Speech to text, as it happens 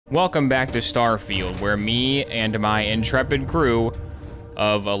Welcome back to Starfield, where me and my intrepid crew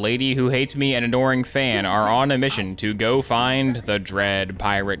of a lady who hates me and adoring fan are on a mission to go find the dread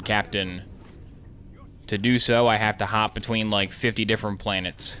pirate captain. To do so, I have to hop between like 50 different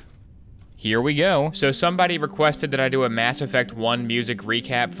planets. Here we go. So somebody requested that I do a Mass Effect 1 music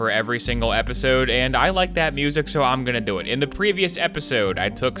recap for every single episode, and I like that music, so I'm gonna do it. In the previous episode, I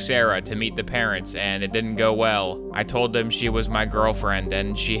took Sarah to meet the parents, and it didn't go well. I told them she was my girlfriend,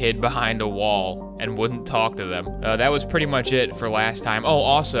 and she hid behind a wall and wouldn't talk to them. That was pretty much it for last time. Oh,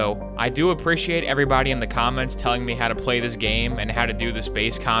 also, I do appreciate everybody in the comments telling me how to play this game and how to do the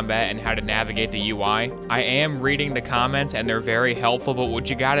space combat and how to navigate the UI. I am reading the comments, and they're very helpful, but what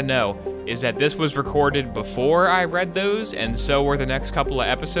you gotta know is that this was recorded before I read those, and so were the next couple of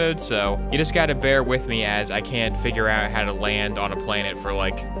episodes, so you just gotta bear with me as I can't figure out how to land on a planet for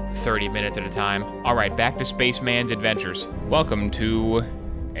like 30 minutes at a time. All right, back to Spaceman's adventures. Welcome to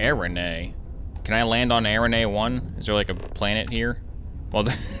Arene. Can I land on Arene 1? Is there like a planet here? Well,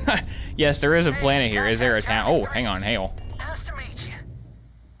 yes, there is a planet here. Is there a town? Oh, hang on, hail. Nice to meet you.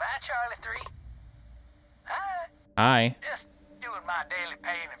 Bye, Charlie 3. Hi. Hi. Just doing my daily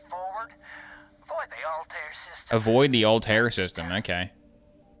paying it forward. Avoid the Altair system. Avoid the Altair system, okay.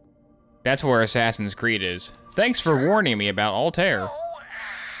 That's where Assassin's Creed is. Thanks for warning me about Altair. Oh,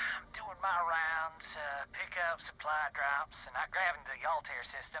 I'm doing my rounds, pick up supply drops, and I grabbed the Altair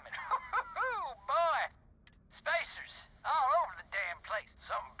system, and boy, spacers all over the damn place.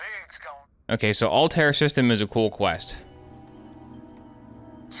 Something big's going. Okay, so Altair system is a cool quest.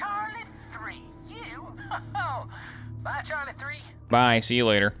 Charlie 3, you? Bye, Charlie 3. Bye, see you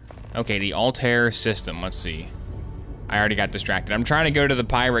later. Okay, the Altair system, let's see. I already got distracted. I'm trying to go to the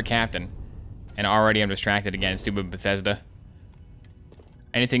pirate captain, and already I'm distracted again, stupid Bethesda.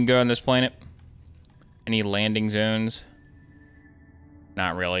 Anything good on this planet? Any landing zones?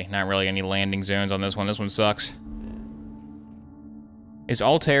 Not really any landing zones on this one. This one sucks. Is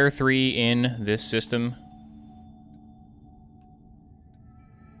Altair 3 in this system?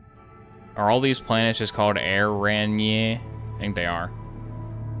 Are all these planets just called Arene? I think they are.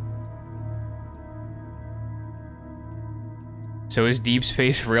 So is deep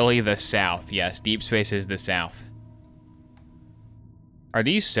space really the south? Yes, deep space is the south. Are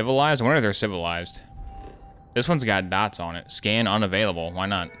these civilized? I wonder if they're civilized. This one's got dots on it. Scan unavailable. Why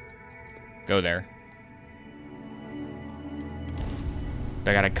not? Go there.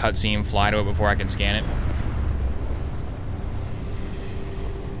 I got a cutscene fly to it before I can scan it.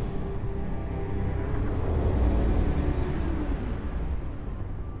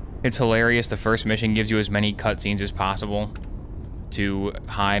 It's hilarious. The first mission gives you as many cutscenes as possible to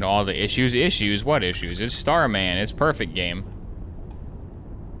hide all the issues. Issues? What issues? It's Starman. It's perfect game.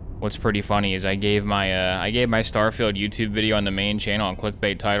 What's pretty funny is I gave my Starfield YouTube video on the main channel on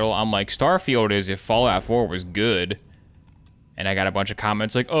clickbait title. I'm like, Starfield is if Fallout 4 was good. And I got a bunch of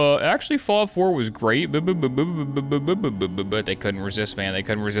comments like, actually Fallout 4 was great, but they couldn't resist, man. They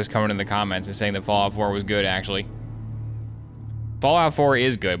couldn't resist coming in the comments and saying that Fallout 4 was good, actually. Fallout 4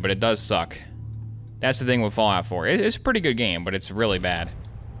 is good, but it does suck. That's the thing with Fallout 4. It's a pretty good game, but it's really bad.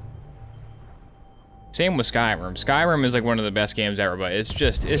 Same with Skyrim. Skyrim is like one of the best games ever, but it's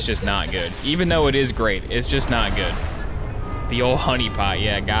just not good. Even though it is great, it's just not good. The old honeypot,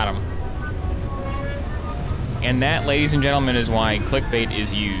 yeah, got him. And that, ladies and gentlemen, is why clickbait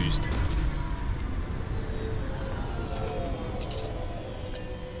is used.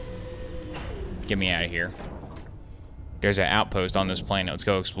 Get me out of here. There's an outpost on this planet. Let's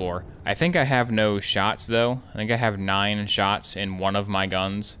go explore. I think I have no shots, though. I think I have 9 shots in one of my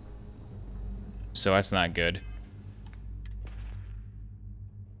guns. So that's not good.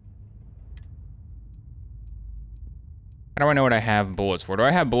 How do I know what I have bullets for? Do I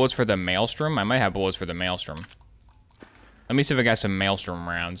have bullets for the Maelstrom? I might have bullets for the Maelstrom. Let me see if I got some Maelstrom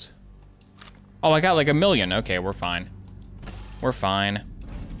rounds. Oh, I got like 1,000,000. Okay, we're fine. We're fine.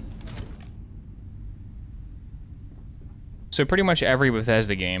 So pretty much every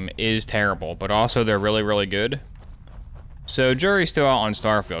Bethesda game is terrible, but also they're really, really good. So jury's still out on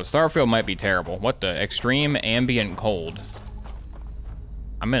Starfield. Starfield might be terrible. What the? Extreme ambient cold.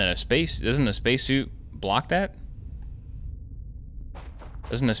 I'm in a space. Doesn't the spacesuit block that?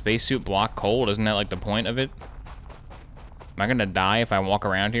 Doesn't the spacesuit block cold? Isn't that like the point of it? Am I gonna die if I walk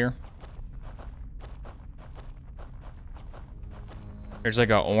around here? There's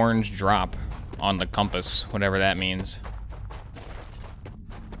like an orange drop on the compass, whatever that means.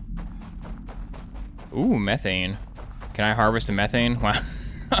 Ooh, methane. Can I harvest the methane? Wow.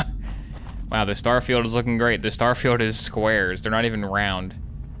 Wow, the Starfield is looking great. The Starfield is squares. They're not even round.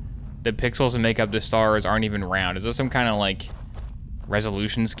 The pixels that make up the stars aren't even round. Is this some kind of like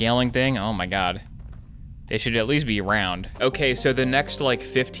resolution scaling thing. Oh my god. They should at least be round. Okay, so the next like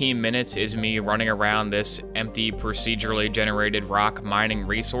 15 minutes is me running around this empty procedurally generated rock mining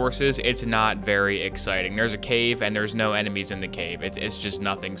resources. It's not very exciting. There's a cave and there's no enemies in the cave. It's just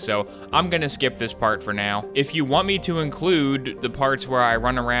nothing. So I'm gonna skip this part for now. If you want me to include the parts where I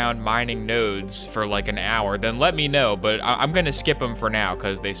run around mining nodes for like an hour, then let me know, but I'm gonna skip them for now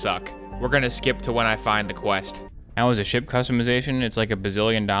because they suck. We're gonna skip to when I find the quest. How is a ship customization? It's like $1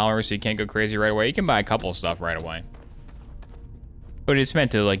 bazillion, so you can't go crazy right away. You can buy a couple stuff right away. But it's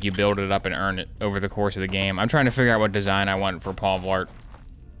meant to, like, you build it up and earn it over the course of the game. I'm trying to figure out what design I want for Paul Blart.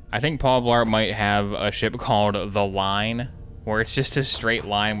 I think Paul Blart might have a ship called The Line, where it's just a straight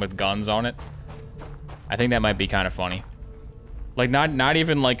line with guns on it. I think that might be kind of funny. Like, not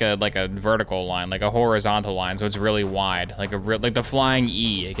even like a vertical line, like a horizontal line, so it's really wide. Like like the Flying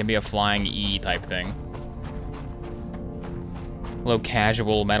E. It can be a Flying E type thing. Hello,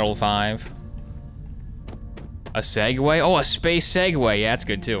 Casual Metal 5. A Segway? Oh, a space Segway. Yeah, that's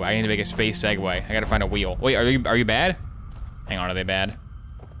good too. I need to make a space Segway. I gotta find a wheel. Wait, are you bad? Hang on, are they bad?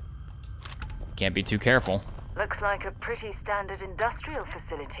 Can't be too careful. Looks like a pretty standard industrial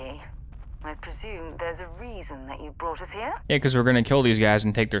facility. I presume there's a reason that you brought us here? Yeah, because we're gonna kill these guys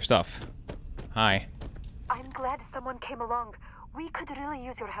and take their stuff. Hi. I'm glad someone came along. We could really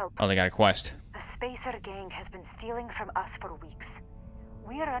use your help. Oh, they got a quest. A spacer gang has been stealing from us for weeks.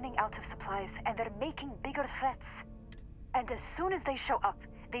 We are running out of supplies, and they're making bigger threats. And as soon as they show up,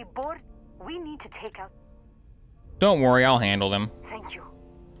 they board. We need to take out. Don't worry, I'll handle them. Thank you.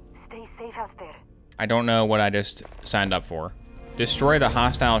 Stay safe out there. I don't know what I just signed up for. Destroy the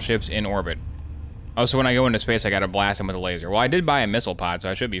hostile ships in orbit. Oh, so when I go into space, I gotta blast them with a laser. Well, I did buy a missile pod, so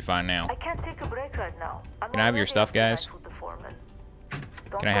I should be fine now. I can't take a break right now. Can I have your stuff, guys?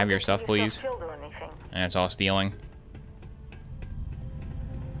 Can I have your stuff, please? And it's all stealing.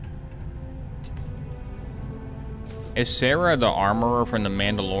 Is Sarah the armorer from The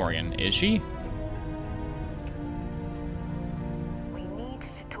Mandalorian? Is she? We need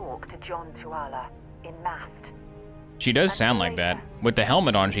to talk to John Tuala in Mast. She does sound like that. With the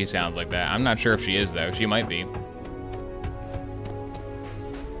helmet on, she sounds like that. I'm not sure if she is, though. She might be.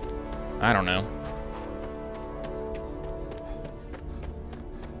 I don't know.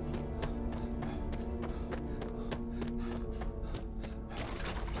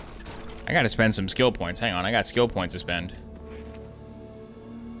 I gotta spend some skill points. Hang on, I got skill points to spend.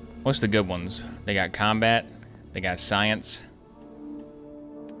 What's the good ones? They got combat, they got science,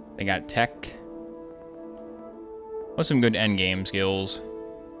 they got tech. What's some good endgame skills?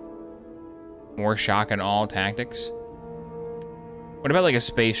 More shock and awe tactics. What about like a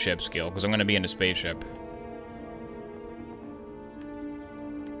spaceship skill? Because I'm gonna be in a spaceship.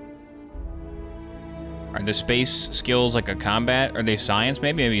 Are the space skills like a combat? Are they science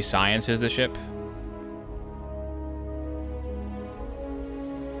maybe? Maybe science is the ship?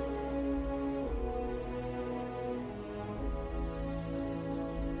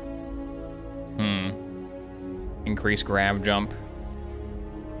 Increase grab jump.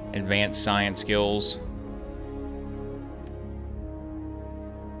 Advanced science skills.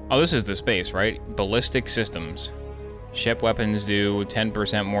 Oh, this is the space, right? Ballistic systems. Ship weapons do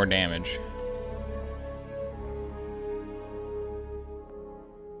 10% more damage.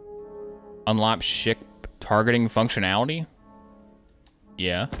 Unlock ship targeting functionality?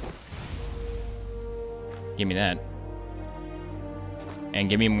 Yeah. Give me that. And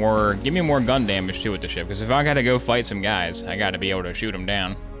give me more gun damage too with the ship, because if I gotta go fight some guys, I gotta be able to shoot them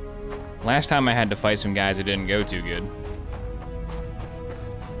down. Last time I had to fight some guys, it didn't go too good.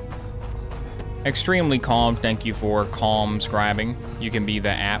 Extremely Calm, thank you for Calm scribing. You can be the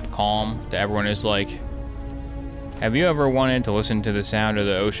app Calm to everyone is like, have you ever wanted to listen to the sound of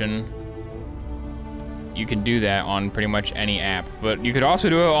the ocean? You can do that on pretty much any app, but you could also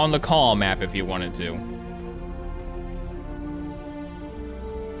do it on the Calm app if you wanted to.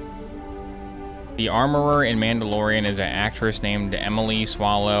 The armorer in Mandalorian is an actress named Emily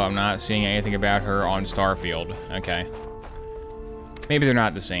Swallow. I'm not seeing anything about her on Starfield. Okay. Maybe they're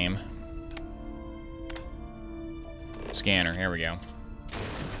not the same. Scanner, here we go.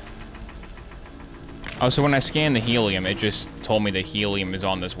 Oh, so when I scanned the helium, it just told me the helium is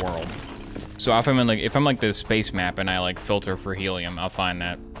on this world. So if I'm like the space map and I like filter for helium, I'll find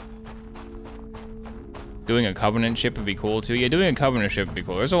that. Doing a Covenant ship would be cool too. Yeah, doing a Covenant ship would be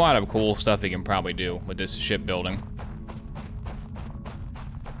cool. There's a lot of cool stuff you can probably do with this ship building.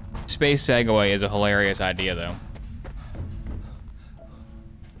 Space Segway is a hilarious idea though.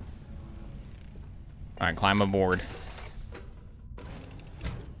 Alright, climb aboard.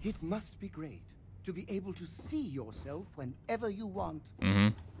 It must be great to to be able to see yourself whenever you want. Mm-hmm.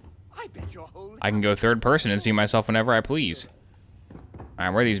 I bet your whole I can go third person and see myself whenever I please.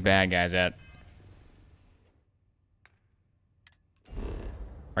 Alright, where are these bad guys at?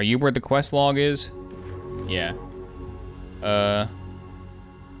 Are you where the quest log is? Yeah.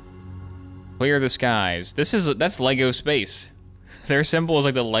 Clear the skies. That's Lego space. Their symbol is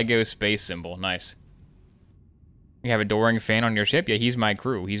like the Lego space symbol. Nice. You have a Adoring fan on your ship? Yeah, he's my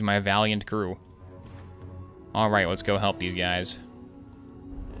crew. He's my valiant crew. Alright, let's go help these guys.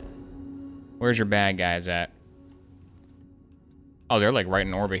 Where's your bad guys at? Oh, they're like right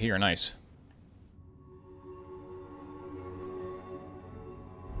in orbit here. Nice.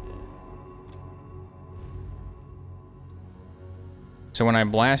 So when I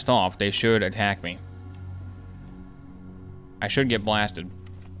blast off, they should attack me. I should get blasted.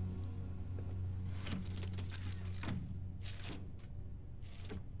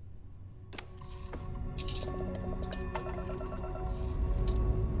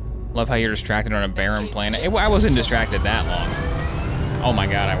 Love how you're distracted on a barren planet. I wasn't distracted that long. Oh my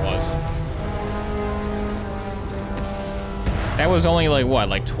god, I was. That was only like, what,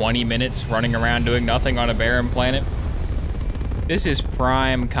 like 20 minutes running around doing nothing on a barren planet? This is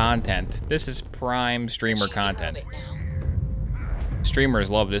prime content. This is prime streamer content. Streamers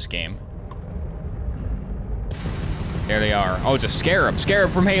love this game. There they are. Oh, it's a Scarab. Scarab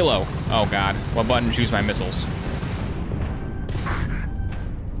from Halo. Oh god. What button shoots my missiles?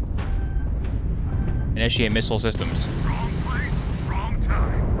 Initiate missile systems. Wrong place, wrong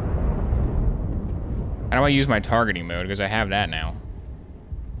time. How do I use my targeting mode? Because I have that now.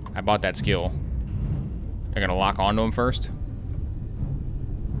 I bought that skill. I gotta lock onto him first.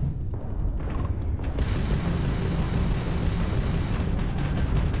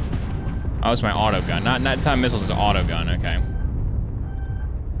 Oh, it's my auto gun. Not time missiles, it's auto gun. Okay.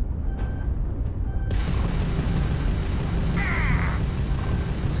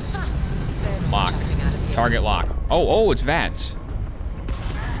 Lock. Target lock. Oh, it's VATS.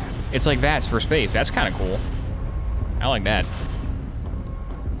 It's like VATS for space. That's kind of cool. I like that.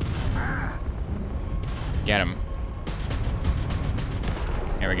 Get him.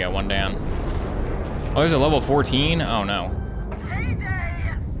 There we go, one down. Oh, there's a level 14? Oh, no.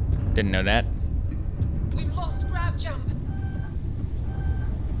 Didn't know that. We've lost grab jump.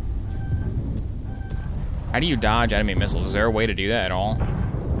 How do you dodge enemy missiles? Is there a way to do that at all?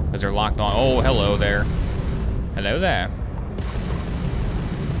 Because they're locked on. Oh, hello there. Hello there.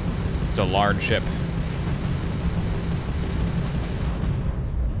 It's a large ship.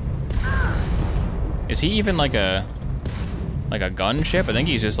 Is he even like a gun ship? I think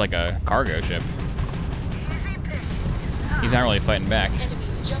he's just like a cargo ship. He's not really fighting back.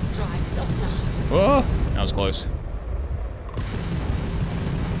 Enemy's jump drive is offline. Whoa! That was close.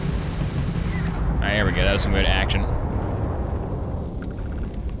 Alright, there we go. That was some good action.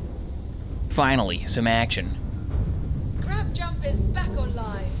 Finally, some action. Grab jump is back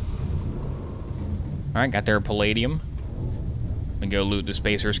online. Alright, got their palladium. And go loot the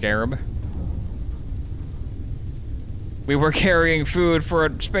Spacer Scarab. We were carrying food for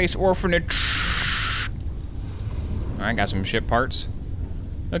a space orphanage. Alright, got some ship parts.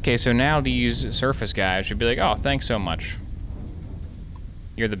 Okay, so now these surface guys should be like, oh, thanks so much.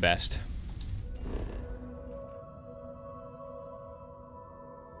 You're the best.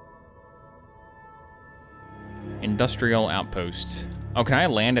 Industrial outpost. Oh, can I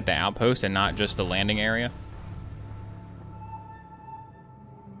land at the outpost and not just the landing area?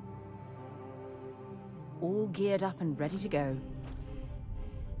 All geared up and ready to go.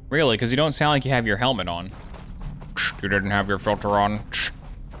 Really? Because you don't sound like you have your helmet on. You didn't have your filter on.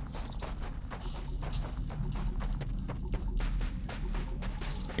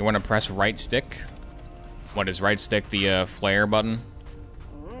 You want to press right stick? What is right stick, the flare button?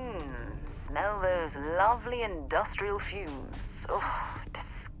 Smell those lovely industrial fumes. Oh,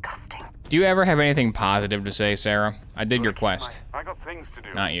 disgusting. Do you ever have anything positive to say, Sarah? I did your quest. I got things to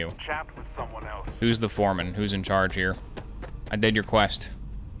do. Not you. Chat with someone else. Who's the foreman? Who's in charge here? I did your quest.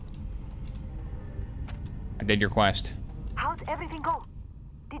 I did your quest. How'd everything go?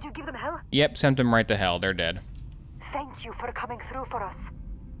 Did you give them hell? Yep, sent them right to hell. They're dead. Thank you for coming through for us.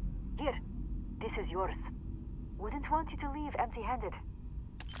 Here, this is yours. Wouldn't want you to leave empty-handed.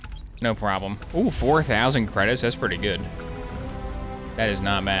 No problem. Ooh, 4,000 credits. That's pretty good. That is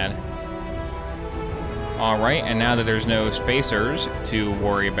not bad. Alright, and now that there's no spacers to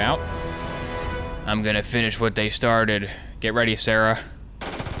worry about, I'm gonna finish what they started. Get ready, Sarah.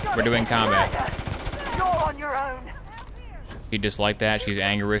 We're doing combat. You're on your own. You dislike that? She's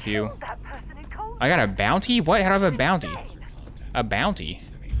angry with you. That person in cold. I got a bounty? What? How do I have a bounty? A bounty?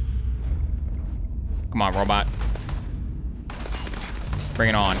 Come on, robot. Bring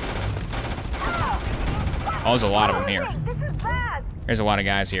it on. Oh, there's a lot of them here. There's a lot of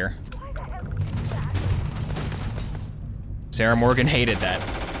guys here. Sarah Morgan hated that.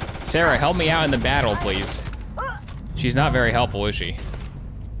 Sarah, help me out in the battle, please. She's not very helpful, is she?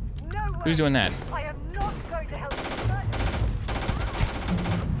 Who's doing that?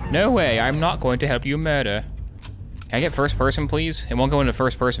 No way, I'm not going to help you murder. Can I get first person, please? It won't go into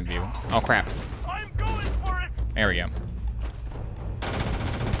first person view. Oh, crap. I'm going for it. There we go.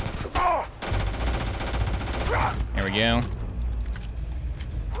 There we go.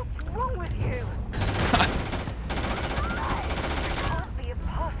 What's wrong with you? Can't be a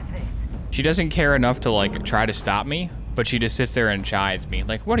part of this. She doesn't care enough to, like, try to stop me, but she just sits there and chides me.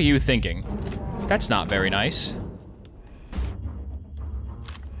 Like, what are you thinking? That's not very nice.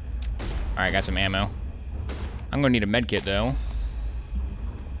 Alright, got some ammo. I'm gonna need a med kit, though.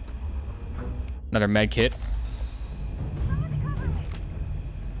 Another med kit.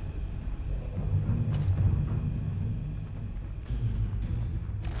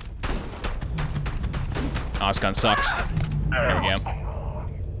 Oh, this gun sucks. There we go.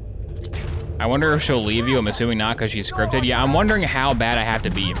 I wonder if she'll leave you. I'm assuming not because she's scripted. Yeah, I'm wondering how bad I have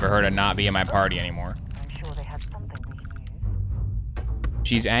to be for her to not be in my party anymore. I'm sure they have something we can use.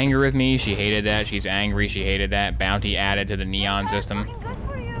 She's angry with me. She hated that. She's angry. She hated that. Bounty added to the neon system.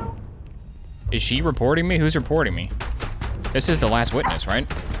 Is she reporting me? Who's reporting me? This is the last witness,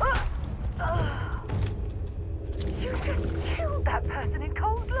 right? You just killed that person in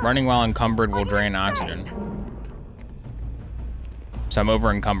cold blood. Running while encumbered will drain oxygen. So I'm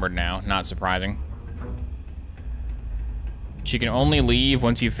over encumbered now, not surprising. She can only leave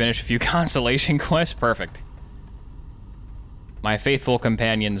once you finish a few constellation quests. Perfect. My faithful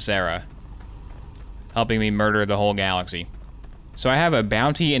companion, Sarah. Helping me murder the whole galaxy. So I have a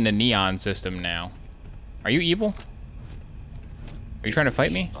bounty in the neon system now. Are you evil? Are you trying to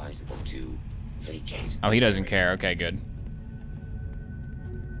fight me? Oh, he doesn't care. Okay, good.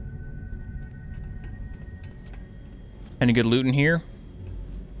 Any good loot in here?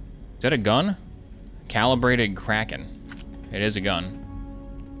 Is that a gun? Calibrated Kraken. It is a gun.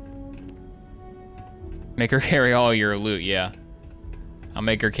 Make her carry all your loot, yeah. I'll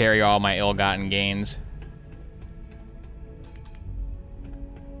make her carry all my ill-gotten gains.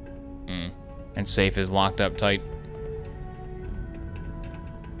 And safe is locked up tight.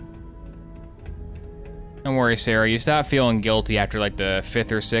 Don't worry, Sarah. You stop feeling guilty after like the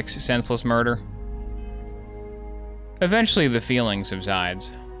 5th or 6th senseless murder. Eventually the feeling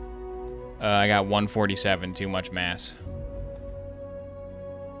subsides. I got 147, too much mass.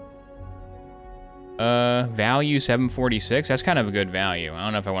 Value 746. That's kind of a good value. I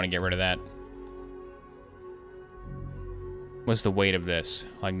don't know if I want to get rid of that. What's the weight of this?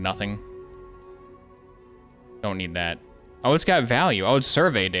 Like nothing? Don't need that. Oh, it's got value. Oh, it's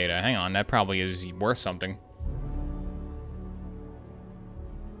survey data. Hang on, that probably is worth something.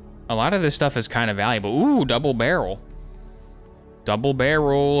 A lot of this stuff is kind of valuable. Ooh, double barrel. Double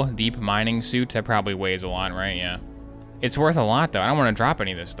barrel, deep mining suit. That probably weighs a lot, right? Yeah. It's worth a lot, though. I don't want to drop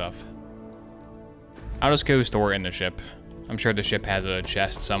any of this stuff. I'll just go store it in the ship. I'm sure the ship has a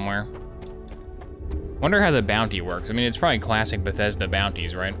chest somewhere. Wonder how the bounty works. I mean, it's probably classic Bethesda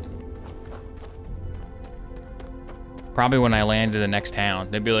bounties, right? Probably when I land in the next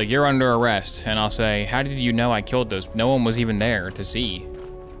town. They'd be like, you're under arrest. And I'll say, how did you know I killed those? No one was even there to see.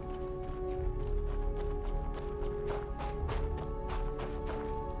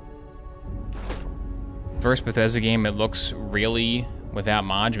 First Bethesda game, it looks really, without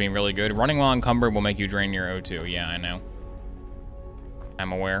mods, I mean really good. Running while encumbered will make you drain your O2. Yeah, I know.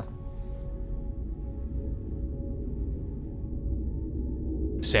 I'm aware.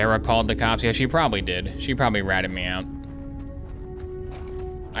 Sarah called the cops. Yeah, she probably did. She probably ratted me out.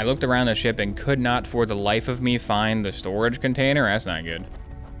 I looked around the ship and could not for the life of me find the storage container. That's not good.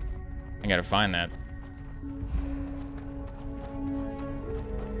 I gotta find that.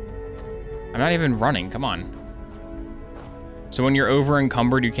 I'm not even running, come on. So when you're over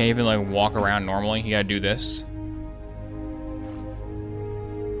encumbered, you can't even like walk around normally. You gotta do this.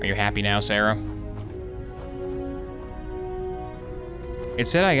 Are you happy now, Sarah? It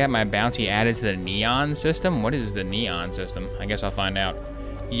said I got my bounty added to the neon system. What is the neon system? I guess I'll find out.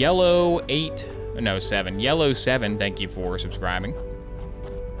 Yellow 8, no 7. Yellow 7, thank you for subscribing.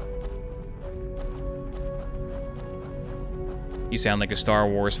 You sound like a Star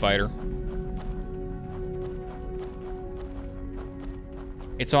Wars fighter.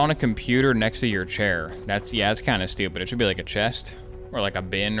 It's on a computer next to your chair. That's kind of stupid. It should be like a chest or like a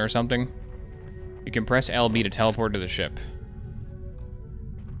bin or something. You can press LB to teleport to the ship.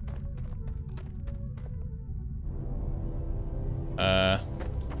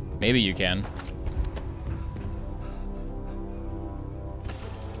 Maybe you can.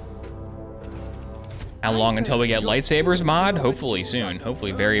 How long until we get lightsabers mod? Hopefully soon.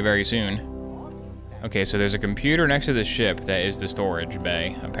 Hopefully very, very soon. Okay, so there's a computer next to the ship that is the storage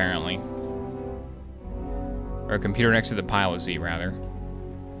bay, apparently. Or a computer next to the pilot seat, rather.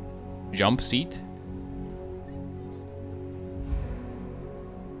 Jump seat?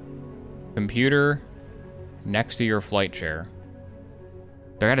 Computer next to your flight chair.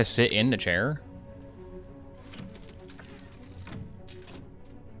 Do I gotta sit in the chair?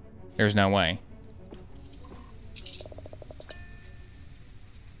 There's no way.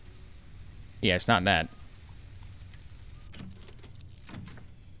 Yeah, it's not that.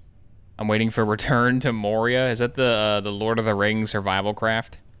 I'm waiting for Return to Moria. Is that the Lord of the Rings survival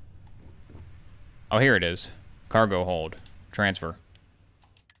craft? Oh, here it is. Cargo hold. Transfer.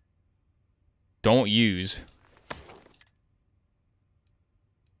 Don't use.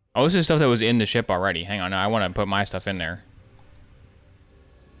 Oh, this is stuff that was in the ship already. Hang on, no, I want to put my stuff in there.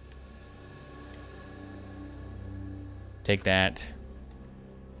 Take that.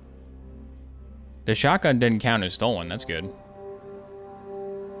 The shotgun didn't count as stolen. That's good.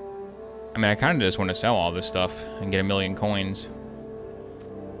 I mean, I kind of just want to sell all this stuff and get 1,000,000 coins.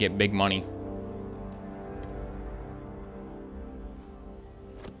 Get big money.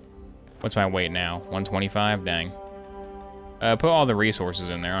 What's my weight now? 125? Dang. Put all the resources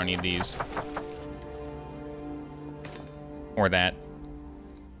in there. I don't need these. Or that.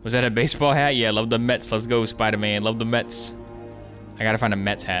 Was that a baseball hat? Yeah, love the Mets. Let's go, Spider-Man. Love the Mets. I gotta find a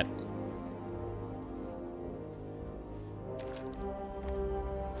Mets hat.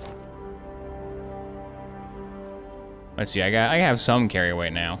 Let's see, I have some carry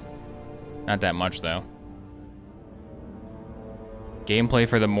weight now. Not that much, though. Gameplay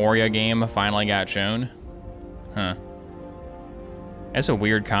for the Moria game finally got shown. Huh. That's a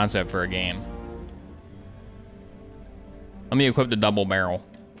weird concept for a game. Let me equip the double barrel.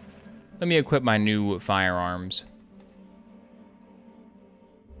 Let me equip my new firearms.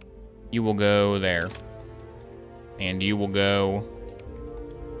 You will go there. And you will go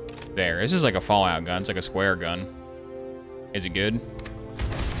there. This is like a Fallout gun. It's like a square gun. Is it good?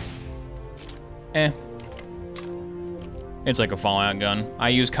 Eh. It's like a Fallout gun. I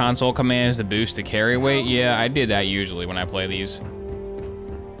use console commands to boost the carry weight. Yeah, I did that usually when I play these.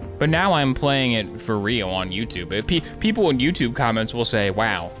 But now I'm playing it for real on YouTube. People in YouTube comments will say,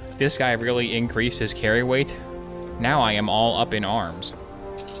 wow, this guy really increased his carry weight. Now I am all up in arms.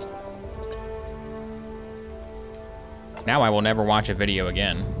 Now I will never watch a video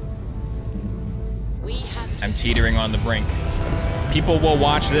again. I'm teetering on the brink. People will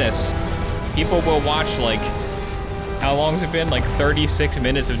watch this. People will watch, like, how long has it been? Like 36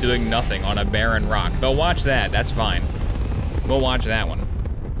 minutes of doing nothing on a barren rock. They'll watch that. That's fine. We'll watch that one.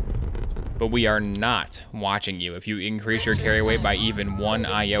 But we are not watching you if you increase your carry weight by even 1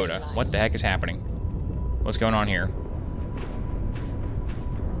 iota. What the heck is happening? What's going on here?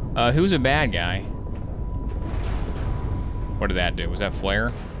 Who's a bad guy? What did that do? Was that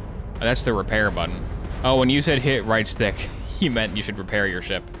flare? Oh, that's the repair button. Oh, when you said hit right stick, you meant you should repair your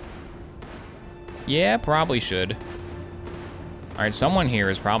ship. Yeah, probably should. All right, someone here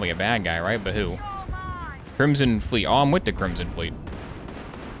is probably a bad guy, right? But who? Crimson Fleet. Oh, I'm with the Crimson Fleet.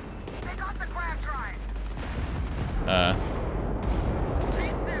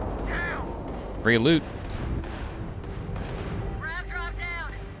 Free loot.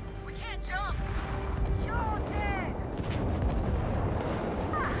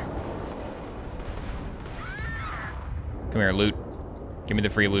 Come here, loot. Give me the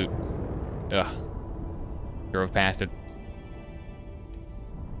free loot. Ugh. Drove past it.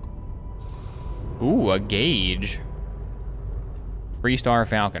 Ooh, a gauge. Free Star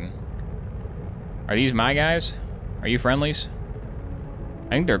Falcon. Are these my guys? Are you friendlies? I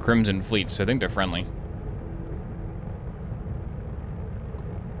think they're Crimson Fleets, so I think they're friendly.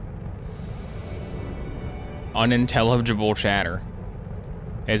 Unintelligible chatter.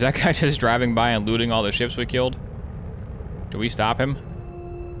 Hey, is that guy just driving by and looting all the ships we killed? Do we stop him?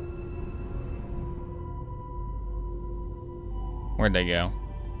 Where'd they go?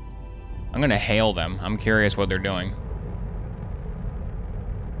 I'm gonna hail them. I'm curious what they're doing.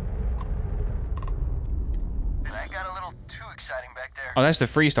 That got a little too exciting back there. Oh, that's the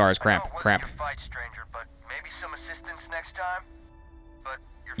Free Stars. Crap, crap. Fight, stranger, but maybe some assistance next time. But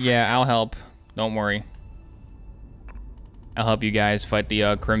Yeah, I'll help. Don't worry. I'll help you guys fight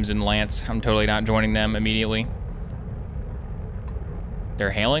the Crimson Lance. I'm totally not joining them immediately.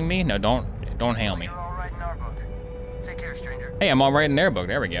 They're hailing me? No, don't hail me. You're all right in our book. Take care, stranger. Hey, I'm all right in their book.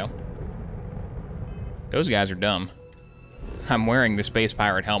 There we go. Those guys are dumb. I'm wearing the space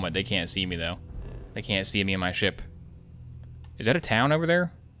pirate helmet. They can't see me, though. They can't see me in my ship. Is that a town over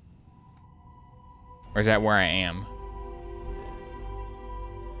there? Or is that where I am?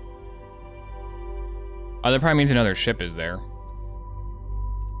 Oh, that probably means another ship is there.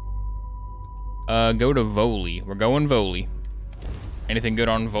 Go to Voli. We're going Voli. Anything good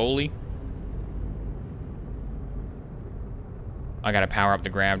on Voli? I gotta power up the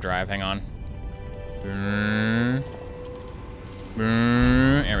grab drive. Hang on.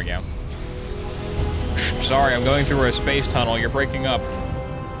 There we go. Sorry, I'm going through a space tunnel. You're breaking up.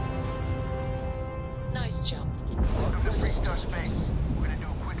 Nice jump. Welcome to Freestar Space. We're gonna do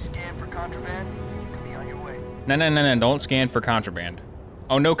a quick scan for contraband. You can be on your way. No. Don't scan for contraband.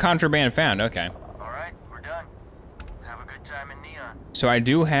 Oh, no contraband found. Okay. Alright, we're done. Have a good time in Neon. So I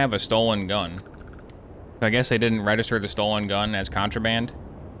do have a stolen gun. I guess they didn't register the stolen gun as contraband.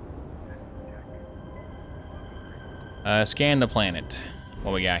 Scan the planet.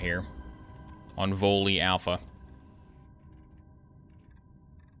 What we got here? On Voli Alpha.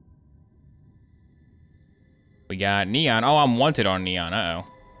 We got Neon. Oh, I'm wanted on Neon.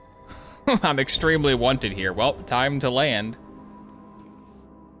 Uh-oh. I'm extremely wanted here. Well, time to land.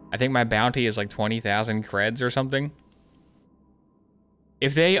 I think my bounty is like 20,000 creds or something.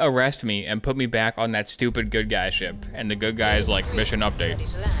 If they arrest me and put me back on that stupid good guy ship, and the good guy is like, mission update, Ready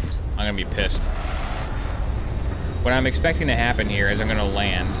to land. I'm gonna be pissed. What I'm expecting to happen here is I'm gonna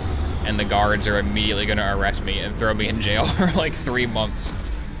land, and the guards are immediately gonna arrest me and throw me in jail for like 3 months.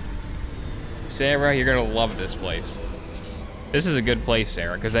 Sarah, you're gonna love this place. This is a good place,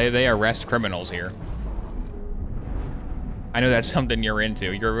 Sarah, because they arrest criminals here. I know that's something you're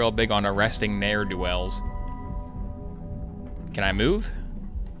into. You're real big on arresting ne'er-do-wells. Can I move?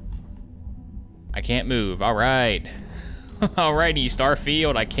 I can't move. All right. Alrighty,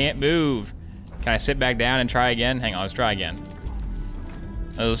 Starfield, I can't move. Can I sit back down and try again? Hang on, let's try again.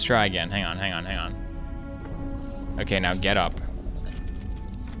 Let's try again. Hang on. Okay, now get up.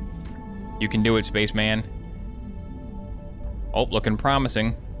 You can do it, spaceman. Oh, looking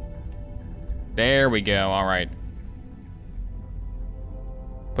promising. There we go, all right.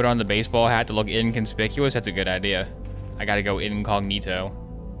 Put on the baseball hat to look inconspicuous. That's a good idea. I gotta go incognito.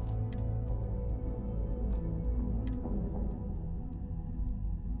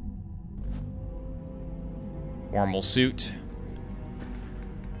 Formal suit.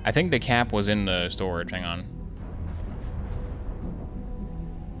 I think the cap was in the storage. Hang on.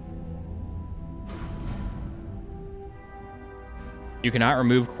 You cannot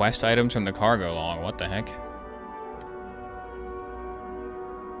remove quest items from the cargo log. What the heck?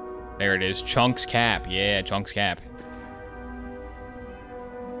 There it is. Chunk's cap. Yeah, Chunk's cap.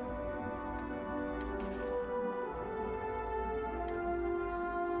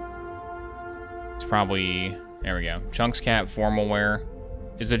 It's probably... There we go. Chunk's cap, formal wear.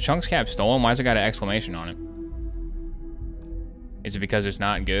 Is the Chunk's cap stolen? Why has it got an exclamation on it? Is it because it's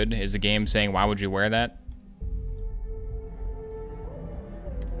not good? Is the game saying, why would you wear that?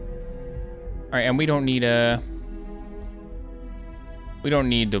 Alright, and we don't need a... We don't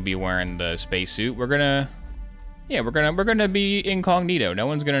need to be wearing the spacesuit. We're gonna... Yeah, we're gonna be incognito. No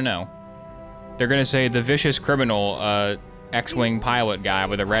one's gonna know. They're gonna say the vicious criminal, X-Wing pilot guy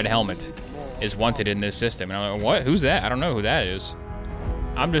with a red helmet is wanted in this system. And I'm like, what? Who's that? I don't know who that is.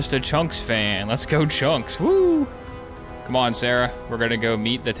 I'm just a Chunks fan. Let's go Chunks. Woo! Come on, Sarah. We're gonna go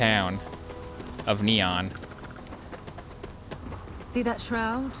meet the town of Neon. See that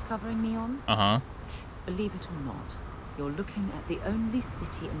shroud covering Neon? Uh-huh. Believe it or not, you're looking at the only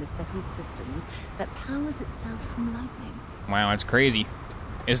city in the settled systems that powers itself from lightning. Wow, that's crazy.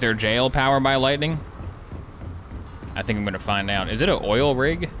 Is there jail powered by lightning? I think I'm gonna find out. Is it an oil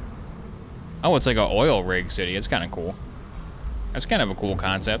rig? Oh, it's like an oil rig city. It's kind of cool. That's kind of a cool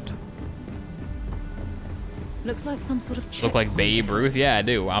concept. Looks like some sort of Look like Babe Ruth? Yeah, I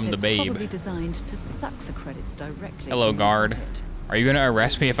do. I'm the It's Babe. probably designed to suck the credits directly. Hello, from the guard. market. Are you gonna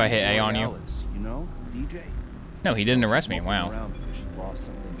arrest me if I hit A on you? Alice, you know, DJ. No, he didn't arrest me. Wow. Around because she lost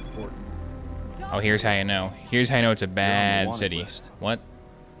something important. Oh, here's how you know. Here's how you know it's a You're on the bad wanted city. list. What?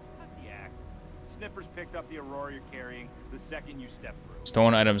 The act. Sniffers picked up the Aurora you're carrying the second you stepped through.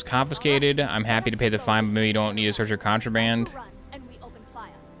 Stolen items confiscated. I'm happy to pay the fine, but maybe you don't need to search your contraband.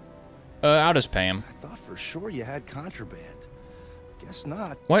 I'll just pay him. I thought for sure you had contraband. Guess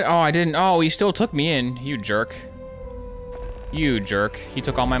not. What? Oh, I didn't. Oh, he still took me in. You jerk. You jerk. He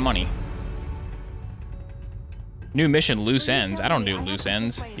took all my money. New mission, loose ends. I don't do loose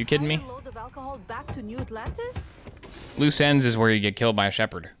ends. You kidding me? Loose ends is where you get killed by a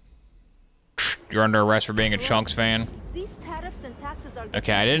shepherd. You're under arrest for being a Chunks fan.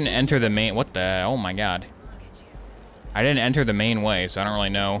 Okay, I didn't enter the main... What the... Oh my god. I didn't enter the main way, so I don't really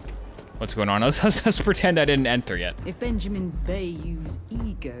know what's going on. Let's pretend I didn't enter yet. If Benjamin Bayou's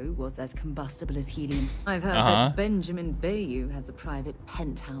ego was as combustible as helium, I've heard that Benjamin Bayou has a private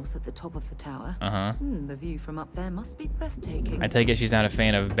penthouse at the top of the tower. The view from up there must be breathtaking. I take it she's not a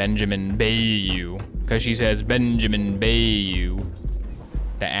fan of Benjamin Bayou, because she says Benjamin Bayou.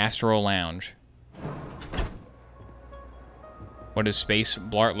 The Astral Lounge. What does Space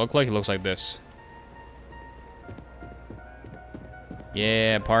Blart look like? It looks like this.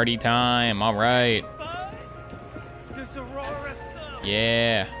 Yeah, party time. All right.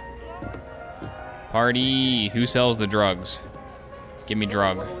 Yeah. Party. Who sells the drugs? Give me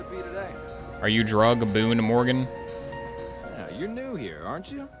drug. Are you drug, Boone Morgan? Yeah, you're new here,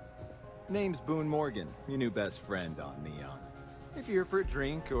 aren't you? Name's Boone Morgan, your new best friend on Neon. If you're here for a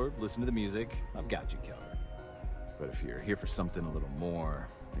drink or listen to the music, I've got you covered. But if you're here for something a little more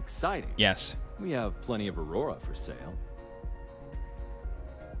exciting, yes, we have plenty of Aurora for sale.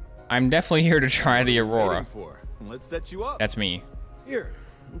 I'm definitely here to try the Aurora. Let's set you up. That's me. Here,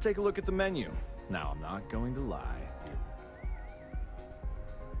 take a look at the menu. Now, I'm not going to lie.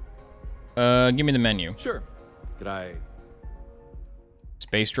 Give me the menu. Sure. Could I...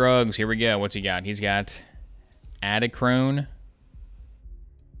 Space drugs. Here we go. What's he got? He's got Adacrone.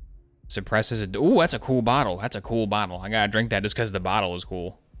 Suppresses it. Ooh, that's a cool bottle. That's a cool bottle. I gotta drink that just because the bottle is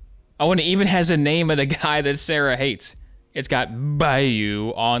cool. Oh, and it even has a name of the guy that Sarah hates. It's got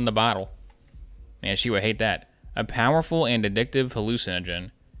Bayou on the bottle. Man, she would hate that. A powerful and addictive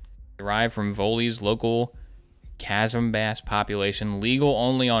hallucinogen. Derived from Voli's local chasm bass population. Legal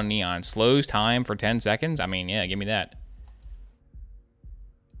only on Neon. Slows time for 10 seconds. I mean, yeah, give me that.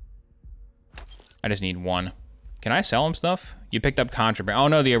 I just need one. Can I sell him stuff? You picked up contraband. Oh,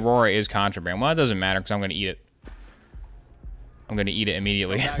 no, the Aurora is contraband. Well, it doesn't matter because I'm going to eat it. I'm going to eat it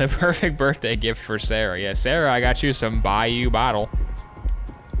immediately. The perfect birthday gift for Sarah. Yeah, Sarah, I got you some Bayou bottle.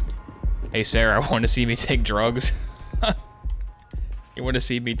 Hey, Sarah, want to see me take drugs? You want to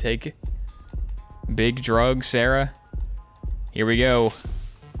see me take big drugs, Sarah? Here we go.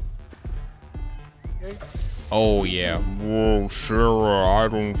 Oh, yeah. Whoa, Sarah, I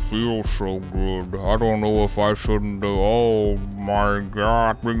don't feel so good. I don't know if I shouldn't do. Oh, my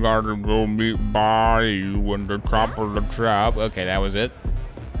God. We gotta go meet Bayou in the top of the trap. Okay, that was it.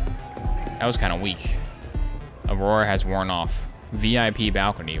 That was kind of weak. Aurora has worn off. VIP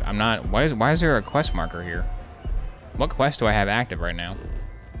balcony. I'm not... Why is there a quest marker here? What quest do I have active right now?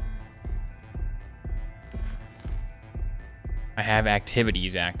 I have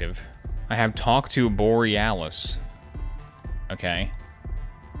activities active. I have talk to Borealis. Okay.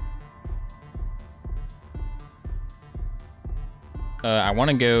 I want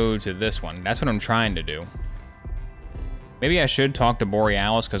to go to this one. That's what I'm trying to do. Maybe I should talk to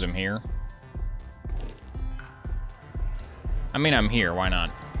Borealis because I'm here. I mean, I'm here. Why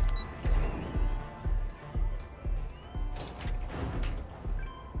not?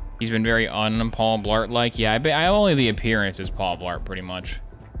 He's been very un-Paul Blart-like. Yeah, I only the appearance is Paul Blart, pretty much.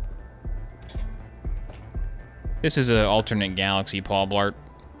 This is an alternate galaxy, Paul Blart.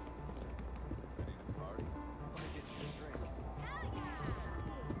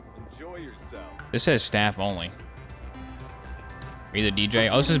 Enjoy yourself. This says staff only. Are you the DJ?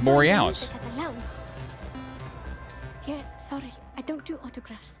 Oh, this is Borealis. Yeah, sorry, I don't do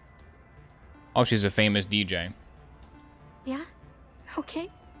autographs. Oh, she's a famous DJ. Yeah? Okay,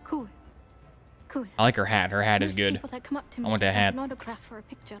 cool. Cool. I like her hat. Her hat is good. People that come up to me I want that just hat. an autograph for a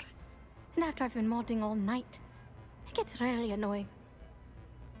picture. And after I've been modding all night, it gets really annoying.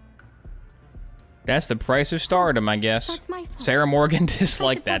 That's the price of stardom, I guess. That's my fault. Sarah Morgan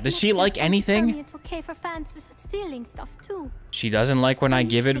disliked that. Does she like anything? It's okay for fans to start stealing stuff too. She doesn't like when I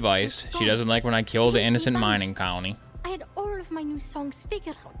give advice. She doesn't like when I kill the innocent mining colony. I had all of my new songs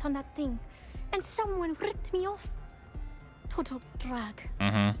figured out on that thing, and someone ripped me off. Total drag.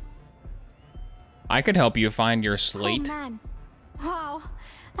 Mm-hmm. I could help you find your slate. Oh man. Wow.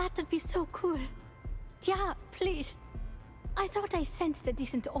 That would be so cool. Yeah, please. I thought I sensed a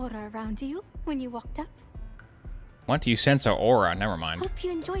decent aura around you when you walked up. What? You sense an aura? Never mind. Hope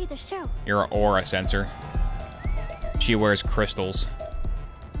you enjoy the show. You're an aura sensor. She wears crystals.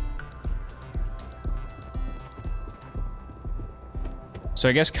 So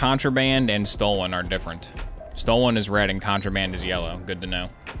I guess contraband and stolen are different. Stolen is red and contraband is yellow. Good to know.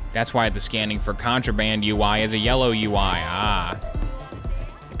 That's why the scanning for contraband UI is a yellow UI. Ah.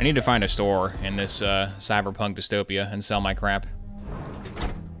 I need to find a store in this cyberpunk dystopia and sell my crap.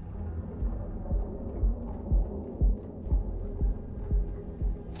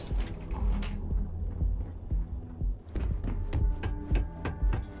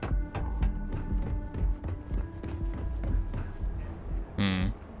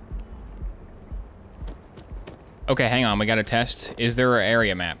 Okay, hang on. We got to test. Is there an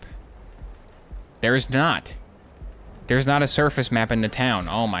area map? There is not. There's not a surface map in the town.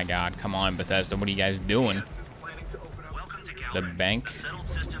 Oh my god. Come on, Bethesda. What are you guys doing? The bank?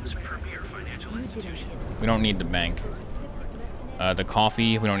 We don't need the bank. The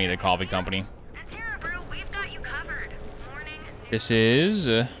coffee. We don't need the coffee company. This is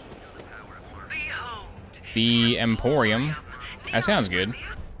the Emporium. That sounds good.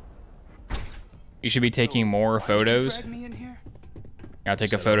 You should be taking more photos. I'll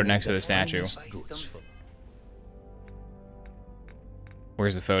take a photo next to the statue.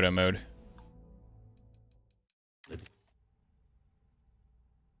 Where's the photo mode?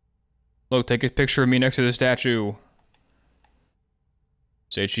 Look, take a picture of me next to the statue.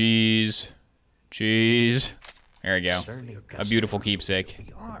 Say cheese. Cheese. There we go. A beautiful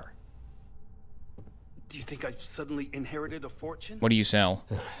keepsake. Do you think I've suddenly inherited a fortune? What do you sell?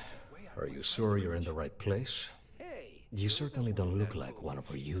 Are you sure you're in the right place? You certainly don't look like one of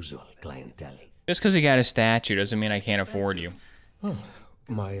our usual clientele. Just because you got a statue doesn't mean I can't afford you.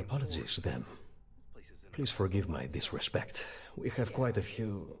 My apologies, then. Please forgive my disrespect. We have quite a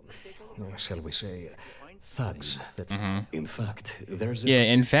few, shall we say, thugs that, in fact, there's a... Yeah,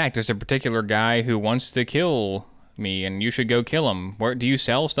 in fact, there's a particular guy who wants to kill me, and you should go kill him. Where, do you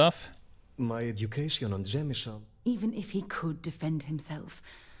sell stuff? My education on Jemison... Even if he could defend himself,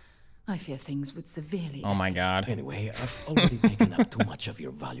 I fear things would severely... Oh my god. Anyway, I've already taken up too much of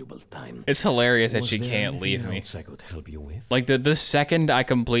your valuable time. It's hilarious that she can't leave me. I could help you with? Like, the second I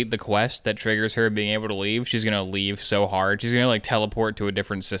complete the quest that triggers her being able to leave, she's gonna leave so hard. She's gonna, like, teleport to a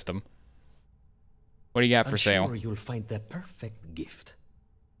different system. What do you got for sale? I'm sure you'll find the perfect gift.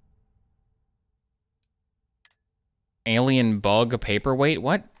 Alien bug paperweight?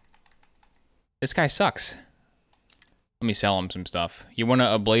 What? This guy sucks. Let me sell him some stuff. You want an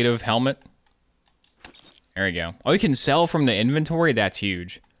ablative helmet? There you go. Oh, you can sell from the inventory? That's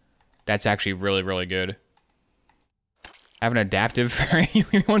huge. That's actually really, really good. Have an adaptive frame.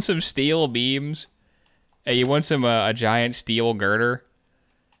 You want some steel beams? Hey, you want some a giant steel girder?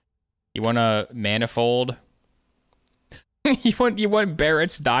 You want a manifold? you want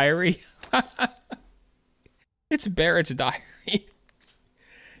Barrett's diary? It's Barrett's diary.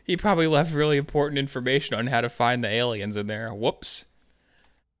 He probably left really important information on how to find the aliens in there. Whoops.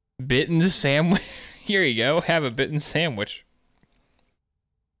 Bitten sandwich. Here you go. Have a bitten sandwich.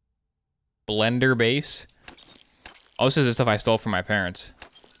 Blender base. Oh, this is the stuff I stole from my parents.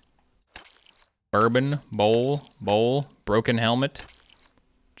 Bourbon, bowl, broken helmet,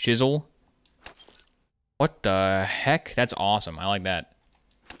 chisel. What the heck? That's awesome. I like that.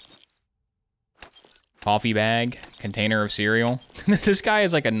 Coffee bag, container of cereal. This guy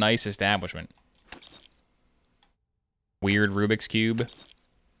is like a nice establishment. Weird Rubik's Cube.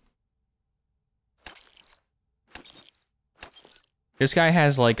 This guy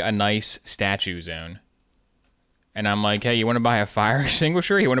has like a nice statue zone. And I'm like, hey, you want to buy a fire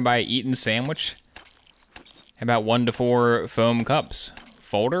extinguisher? You want to buy an eaten sandwich? How about 1 to 4 foam cups?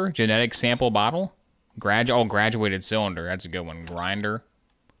 Folder, genetic sample bottle, graduated cylinder. That's a good one. Grinder.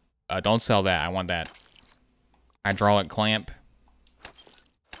 Don't sell that. I want that. Hydraulic clamp.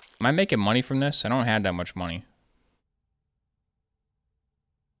 Am I making money from this? I don't have that much money.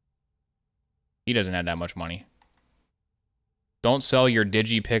 He doesn't have that much money. Don't sell your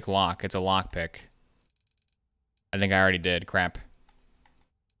Digipick lock. It's a lockpick. I think I already did. Crap.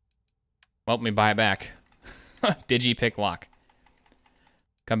 Well, let me buy it back. Digipick lock.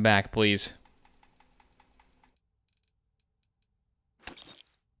 Come back, please.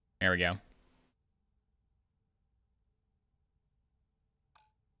 There we go.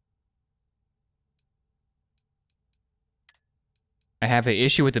 I have an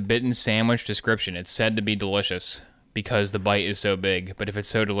issue with the bitten sandwich description. It's said to be delicious because the bite is so big. But if it's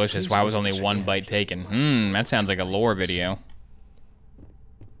so delicious, why was only 1 bite taken? That sounds like a lore video.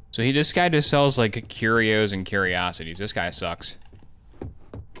 So this guy just sells like curios and curiosities. This guy sucks.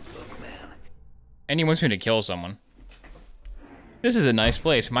 And he wants me to kill someone. This is a nice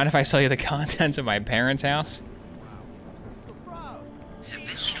place. Mind if I sell you the contents of my parents' house?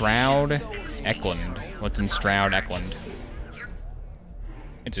 Stroud Eklund. What's in Stroud Eklund?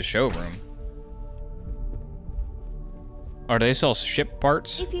 It's a showroom. Oh, do they sell ship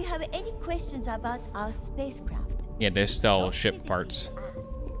parts? If you have any questions about our spacecraft, Yeah, they sell ship parts.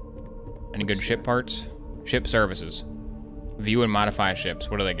 Any good ship parts? Ship services. View and modify ships.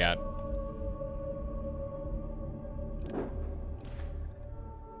 What do they got?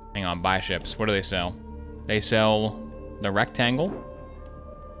 Hang on, buy ships. What do they sell? They sell the rectangle.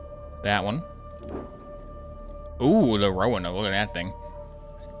 That one. Ooh, the Roanoke. Look at that thing.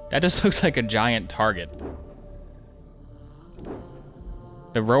 That just looks like a giant target.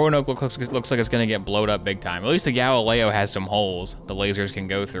 The Roanoke looks like it's gonna get blowed up big time. At least the Galileo has some holes the lasers can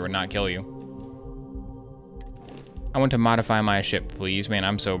go through and not kill you. I want to modify my ship, please. Man,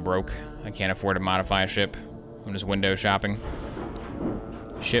 I'm so broke. I can't afford to modify a ship. I'm just window shopping.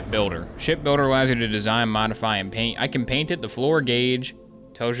 Ship Builder. Ship Builder allows you to design, modify, and paint. I can paint it. The floor gauge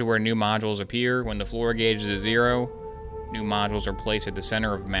tells you where new modules appear. When the floor gauge is at 0, new modules are placed at the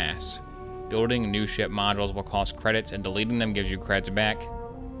center of mass. Building new ship modules will cost credits, and deleting them gives you credits back.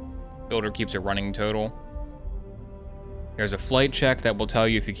 Builder keeps a running total. There's a flight check that will tell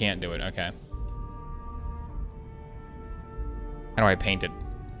you if you can't do it. Okay. How do I paint it?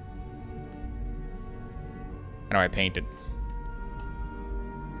 How do I paint it?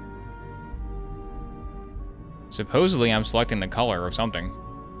 Supposedly I'm selecting the color of something.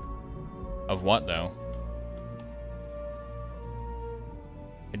 Of what, though?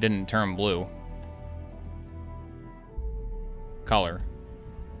 It didn't turn blue. Color.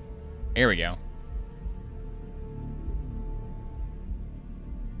 Here we go.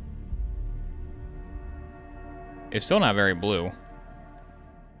 It's still not very blue.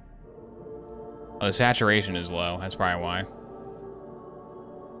 Oh, the saturation is low. That's probably why.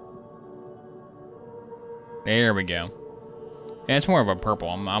 There we go. Yeah, it's more of a purple.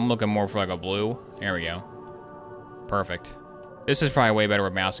 I'm looking more for like a blue. There we go. Perfect. This is probably way better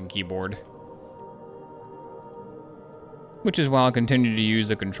with mouse and keyboard. Which is why I'll continue to use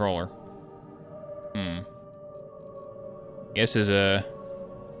the controller. This is a...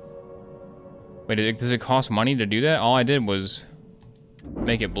 Wait, does it cost money to do that? All I did was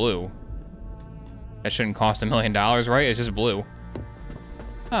make it blue. That shouldn't cost $1 million, right? It's just blue.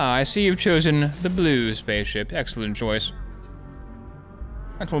 Ah, I see you've chosen the blue spaceship. Excellent choice.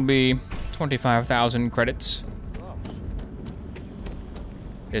 That will be 25,000 credits.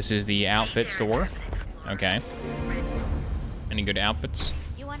 This is the outfit store. Okay. Any good outfits?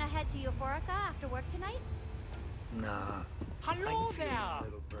 You want to head to Euphorica after work tonight? Nah. Hello there.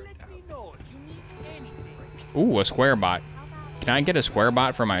 Let me know if you need anything. Ooh, a square bot. Can I get a square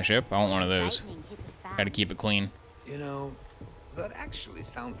bot for my ship? I want one of those. Gotta keep it clean. You know, that actually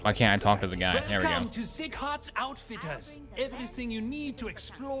sounds. Why can't I talk to the guy? There we go. Welcome to Sieghart's Outfitters. Everything you need to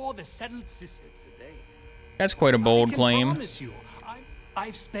explore the settled system. That's quite a bold claim. I promise you,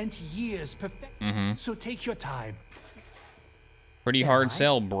 I've spent years perfecting. So take your time. Pretty hard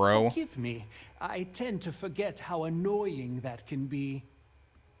sell, bro. Forgive me. I tend to forget how annoying that can be.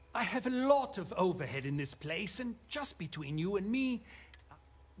 I have a lot of overhead in this place, and just between you and me,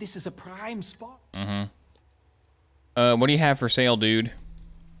 this is a prime spot. What do you have for sale, dude?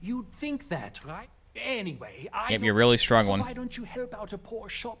 You'd think that, right? Anyway, Yep, you're really struggling. So why don't you help out a poor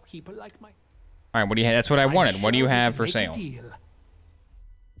shopkeeper like my... All right, what do you have? That's what I wanted. What do you have for sale?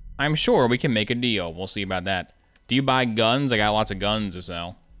 I'm sure we can make a deal. We'll see about that. Do you buy guns? I got lots of guns to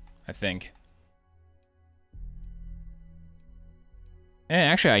sell, I think.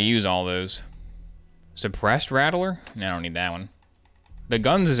 Actually, I use all those. Suppressed Rattler? No, I don't need that one. The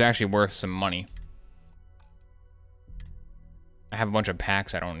guns is actually worth some money. I have a bunch of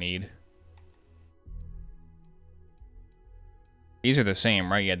packs I don't need. These are the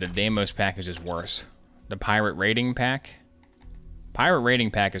same, right? Yeah, the Deimos package is worse. The Pirate Rating pack? Pirate Rating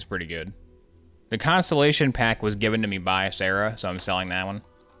pack is pretty good. The Constellation pack was given to me by Sarah, so I'm selling that one.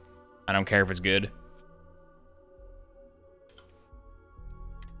 I don't care if it's good.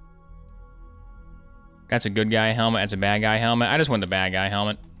 That's a good guy helmet. That's a bad guy helmet. I just want the bad guy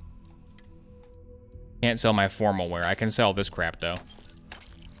helmet. Can't sell my formal wear. I can sell this crap, though.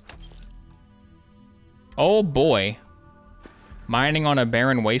 Oh, boy. Mining on a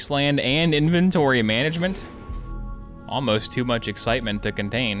barren wasteland and inventory management? Almost too much excitement to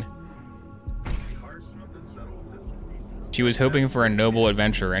contain. She was hoping for a noble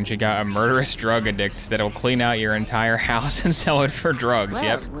adventure, and she got a murderous drug addict that'll clean out your entire house and sell it for drugs.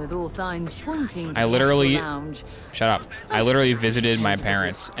 Well, Yep. with all signs pointing to I literally... the lounge. Shut up. I literally visited my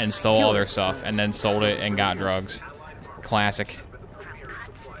parents and stole all their stuff and then sold it and got drugs. Classic.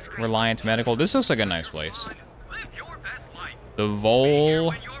 Reliant Medical. This looks like a nice place. The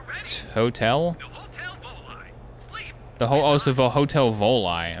Vol Hotel? Oh, it's the Hotel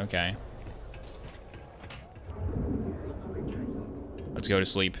Voli. Okay. Let's go to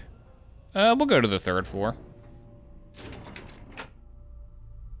sleep. We'll go to the 3rd floor.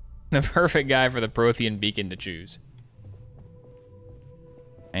 The perfect guy for the Prothean beacon to choose.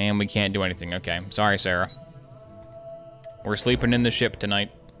 And we can't do anything. Okay, sorry, Sarah. We're sleeping in the ship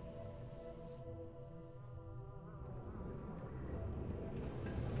tonight.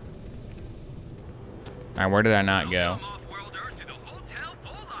 Alright, where did I not go?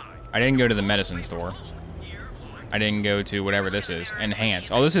 I didn't go to the medicine store. I didn't go to whatever this is.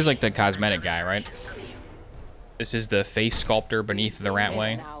 Enhance. Oh, this is like the cosmetic guy, right? This is the face sculptor beneath the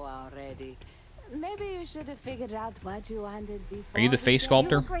Ratway. Maybe you should have figured out what you wanted before. Are you the face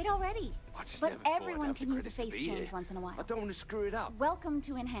sculptor? You look great already. But everyone can use a face change once in a while. I don't want to screw it up. Welcome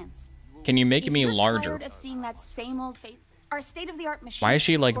to Enhance. Can you make me larger? Tired of seeing that same old face, our state-of-the-art machine. Why is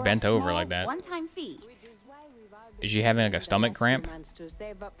she like for a bent over small, like that? One-time fee. Is she having like a stomach cramp?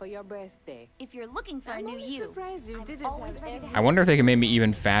 If you're looking for a new you, I'm always ready to help. I wonder if they can make me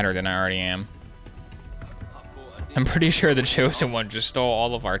even fatter than I already am. I'm pretty sure the Chosen One just stole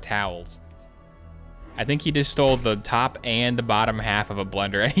all of our towels. I think he just stole the top and the bottom half of a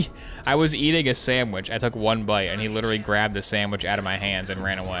blender. I was eating a sandwich. I took one bite, and he literally grabbed the sandwich out of my hands and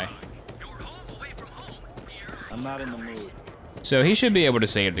ran away. I'm not in the mood. So he should be able to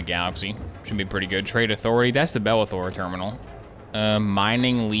save the galaxy. Should be pretty good. Trade Authority. That's the Bellathor terminal.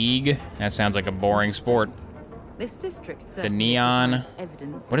 Mining League. That sounds like a boring sport. This district The Neon.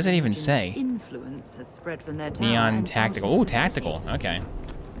 What does it even say? Influence has spread from their tower Neon Tactical. Oh, Tactical. Okay.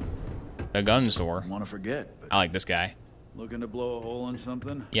 The gun store. Want to forget? I like this guy. Looking to blow a hole in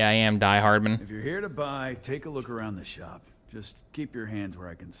something? Yeah, I am, Die Hardman. If you're here to buy, take a look around the shop. Just keep your hands where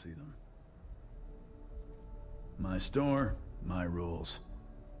I can see them. My store, my rules.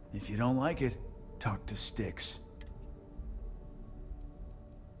 If you don't like it, talk to Styx.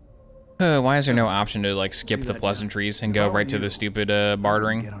 Why is there no option to like skip the pleasantries and go right to the stupid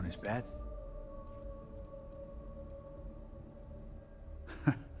bartering? Get on his bat.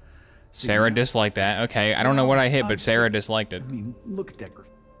 Sarah disliked that. Okay, I don't know what I hit, but Sarah disliked it. I mean, look at that.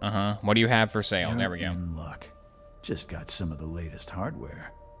 Uh-huh. What do you have for sale? There we go. Luck. Just got some of the latest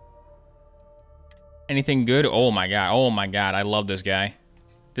hardware. Anything good? Oh my god. Oh my god. I love this guy.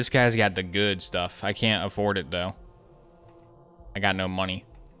 This guy's got the good stuff. I can't afford it though. I got no money.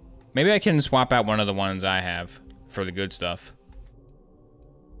 Maybe I can swap out one of the ones I have for the good stuff.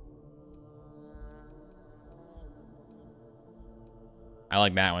 I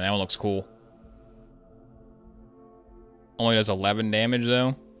like that one. That one looks cool. Only does 11 damage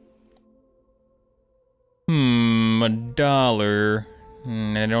though. $1.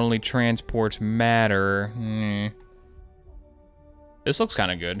 And it only transports matter. This looks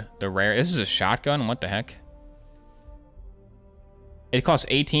kind of good. The rare. This is a shotgun. What the heck? It costs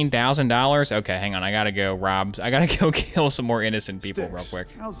 $18,000. Okay, hang on. I gotta go rob. I gotta go kill some more innocent people real quick.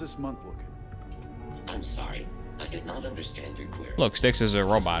 How's this month looking? I'm sorry. I did not understand your query. Look, Styx is a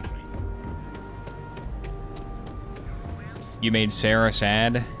robot. You made Sarah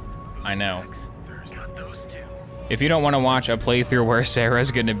sad? I know. If you don't want to watch a playthrough where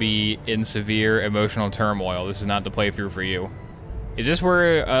Sarah's gonna be in severe emotional turmoil, this is not the playthrough for you. Is this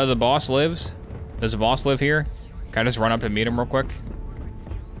where the boss lives? Does the boss live here? Can I just run up and meet him real quick?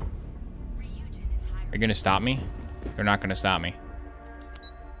 Are you gonna stop me? They're not gonna stop me.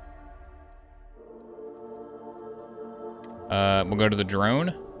 We'll go to the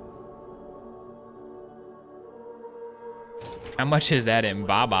drone. How much is that in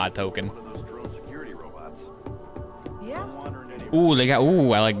Baba token? Ooh, they got,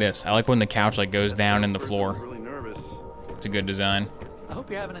 ooh, I like this. I like when the couch like goes down in the floor. It's a good design. I hope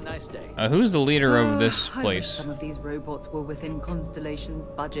you're having a nice day. Who's the leader of this I wish place? some of these robots were within Constellation's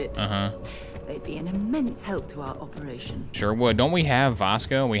budget. Uh-huh. They'd be an immense help to our operation. Sure would. Don't we have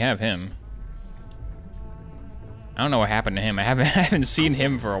Vasco? We have him. I don't know what happened to him. I haven't seen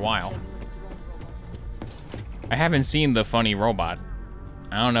him for a while. I haven't seen the funny robot.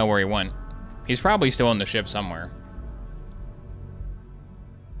 I don't know where he went. He's probably still in the ship somewhere.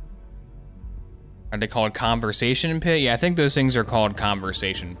 Are they called conversation pit? Yeah, I think those things are called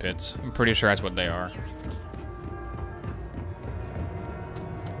conversation pits. I'm pretty sure that's what they are.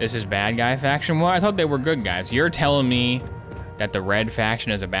 This is bad guy faction? Well, I thought they were good guys. You're telling me that the red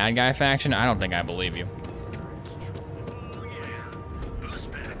faction is a bad guy faction? I don't think I believe you.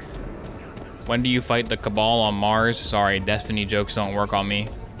 When do you fight the Cabal on Mars? Sorry, Destiny jokes don't work on me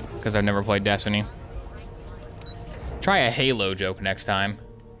because I've never played Destiny. Try a Halo joke next time.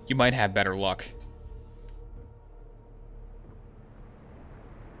 You might have better luck.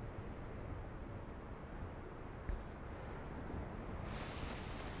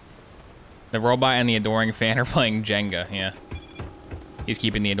 The robot and the adoring fan are playing Jenga, yeah. He's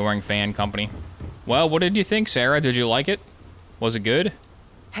keeping the adoring fan company. Well, what did you think, Sarah? Did you like it? Was it good?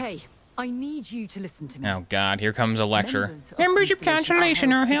 Hey, I need you to listen to me. Oh God, here comes a lecture. Members of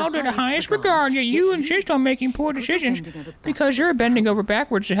Constellation are held in the highest regard, yet you insist on making poor decisions because you're bending over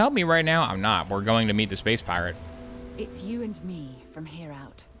backwards to help me right now. I'm not. We're going to meet the space pirate. It's you and me from here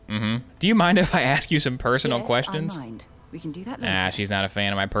out. Mm-hmm. Do you mind if I ask you some personal Yes, questions? I mind. We can do that later. Nah, she's not a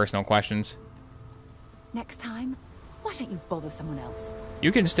fan of my personal questions. Next time, why don't you bother someone else?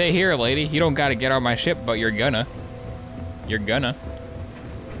 You can stay here, lady. You don't gotta get on my ship, but you're gonna. You're gonna.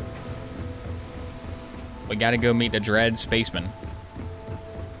 We gotta go meet the Dread Spaceman.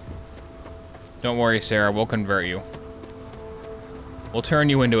 Don't worry, Sarah, we'll convert you. We'll turn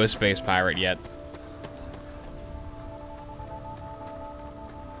you into a space pirate yet.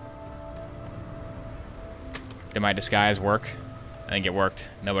 Did my disguise work? I think it worked.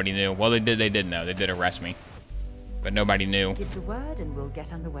 Nobody knew. Well, they did know. They did arrest me. But nobody knew. Give the word and we'll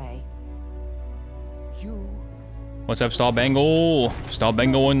get underway. What's up, Stall Bengal? Stall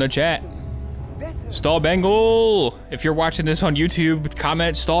Bengal in the chat. Stall Bengal! If you're watching this on YouTube,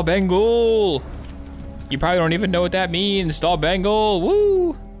 comment Stall Bengal! You probably don't even know what that means. Stall Bengal!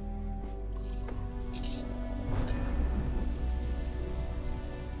 Woo!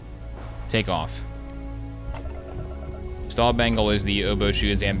 Take off. Stall Bengal is the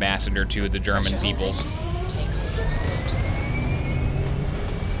Oboshu's ambassador to the German peoples.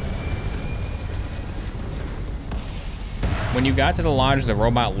 When you got to the lodge, the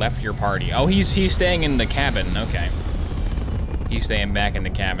robot left your party. Oh, he's staying in the cabin. Okay. He's staying back in the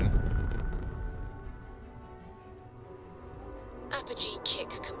cabin. Apogee kick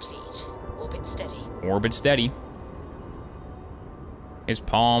complete. Orbit steady. Orbit steady. His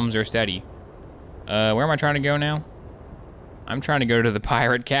palms are steady. Where am I trying to go now? I'm trying to go to the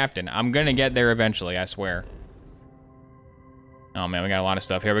pirate captain. I'm gonna get there eventually, I swear. Oh man, we got a lot of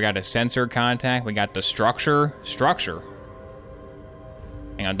stuff here. We got a sensor contact. We got the structure. Structure.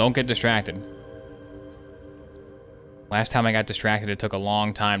 Hang on, don't get distracted. Last time I got distracted, it took a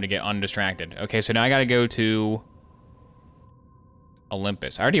long time to get undistracted. Okay, so now I gotta go to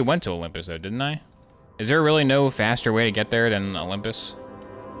Olympus. I already went to Olympus though, didn't I? Is there really no faster way to get there than Olympus?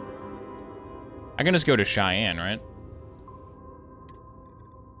 I can just go to Cheyenne, right?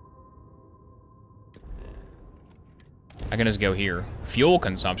 I can just go here. Fuel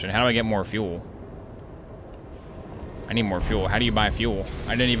consumption. How do I get more fuel? I need more fuel. How do you buy fuel?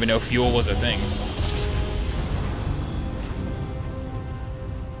 I didn't even know fuel was a thing.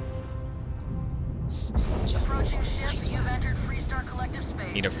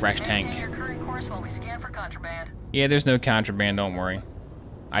 Need a fresh tank. Yeah, there's no contraband, don't worry.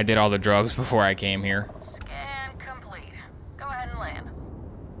 I did all the drugs before I came here. Scan complete. Go ahead and land.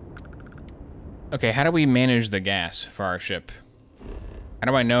 Okay, how do we manage the gas for our ship? How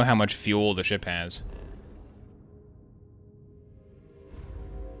do I know how much fuel the ship has?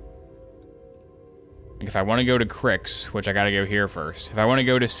 Like if I want to go to Crix, which I gotta go here first. If I want to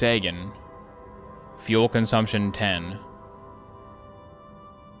go to Sagan, fuel consumption 10.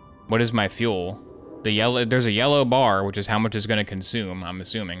 What is my fuel? The yellow, there's a yellow bar, which is how much it's gonna consume, I'm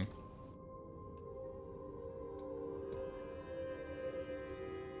assuming.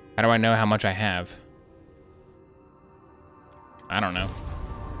 How do I know how much I have? I don't know.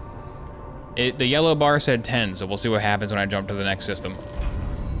 The yellow bar said 10, so we'll see what happens when I jump to the next system.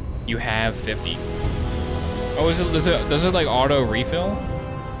 You have 50. Oh, does it like auto refill?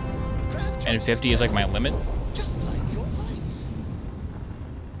 And 50 is like my limit?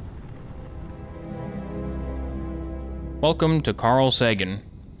 Welcome to Carl Sagan.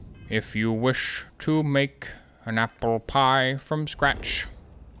 If you wish to make an apple pie from scratch,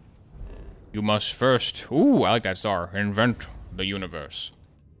 you must first, ooh, I like that star, invent the universe.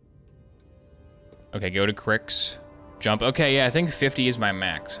 Okay, go to Crix. Jump. Okay, yeah, I think 50 is my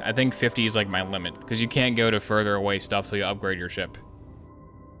max. I think 50 is like my limit, because you can't go to further away stuff till you upgrade your ship.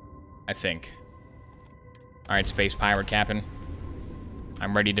 I think. Alright, Space Pirate Captain.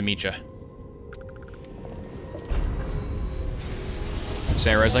 I'm ready to meet ya.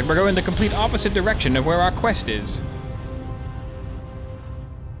 Sarah's like, we're going the complete opposite direction of where our quest is.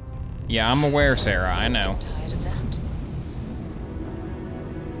 Yeah, I'm aware, Sarah, I know. Tired of that?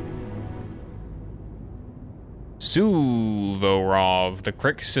 Suvorov, the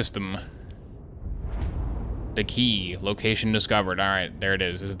Crick system. The key, location discovered. Alright, there it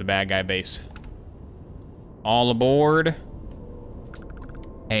is. This is the bad guy base. All aboard.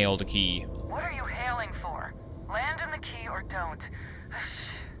 Hail the key. What are you hailing for? Land in the key or don't.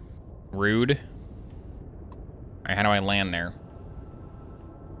 Rude. Alright, how do I land there?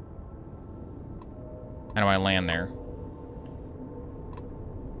 How do I land there?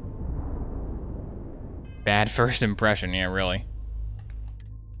 Bad first impression, yeah, really.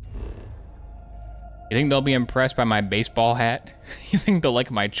 You think they'll be impressed by my baseball hat? You think they'll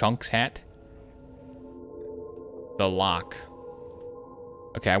like my Chunks hat? The lock.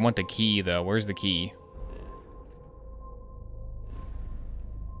 Okay, I want the key, though. Where's the key?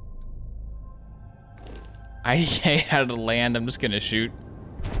 I hate how to land. I'm just gonna shoot.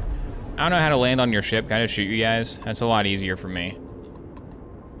 I don't know how to land on your ship. Can I just shoot you guys? That's a lot easier for me.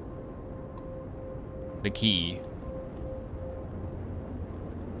 The key.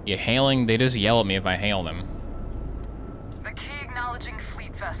 You hailing? They just yell at me if I hail them. The key acknowledging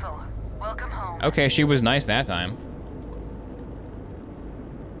fleet vessel. Welcome home. Okay, she was nice that time.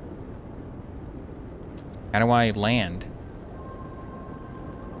 How do I land?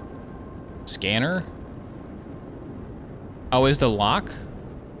 Scanner? Oh, is the lock?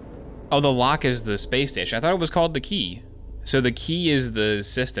 Oh, the lock is the space station. I thought it was called the key. So the key is the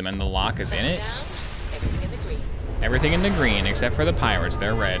system and the lock is in it? Everything in the green. Everything in the green, except for the pirates.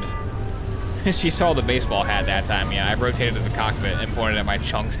 They're red. She saw the baseball hat that time. Yeah, I rotated to the cockpit and pointed at my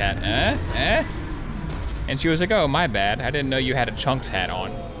Chunks hat. And she was like, oh, my bad. I didn't know you had a Chunks hat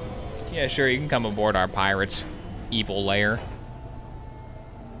on. Yeah, sure, you can come aboard our pirate's evil lair.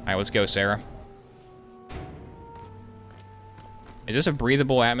 All right, let's go, Sarah. Is this a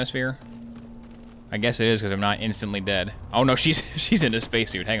breathable atmosphere? I guess it is because I'm not instantly dead. Oh no, she's in a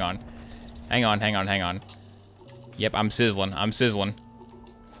spacesuit. Hang on. Hang on. Yep, I'm sizzling.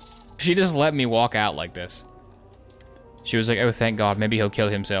 She just let me walk out like this. She was like, oh, thank God, maybe he'll kill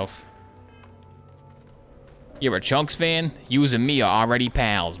himself. You're a Chunks fan? You and me are already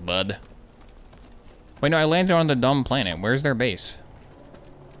pals, bud. Wait, no, I landed on the dumb planet. Where's their base?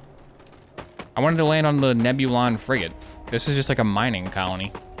 I wanted to land on the Nebulon frigate. This is just like a mining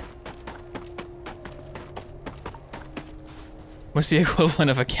colony. What's the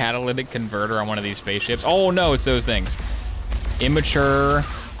equivalent of a catalytic converter on one of these spaceships? Oh no, it's those things. Immature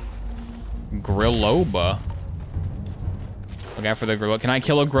Grilloba. Look out for the Grilloba. Can I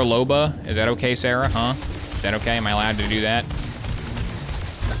kill a Grilloba? Is that okay, Sarah? Huh? Is that okay? Am I allowed to do that?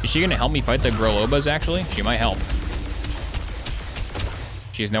 Is she gonna help me fight the Grillobas, actually? She might help.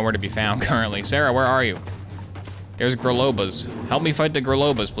 She's nowhere to be found currently. Sarah, where are you? There's Grillobas. Help me fight the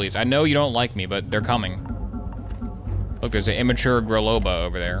Grillobas, please. I know you don't like me, but they're coming. Look, there's an immature Grilloba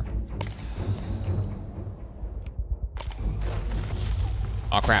over there.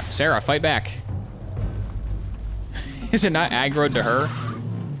 Oh crap, Sarah, fight back. Is it not aggroed to her?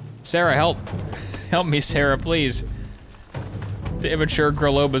 Sarah, help. Help me, Sarah, please. The immature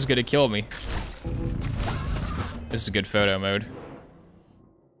Grilloba's gonna kill me. This is good photo mode.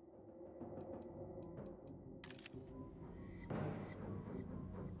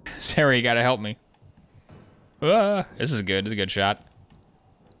 Sarah, you gotta help me. This is good. This is a good shot.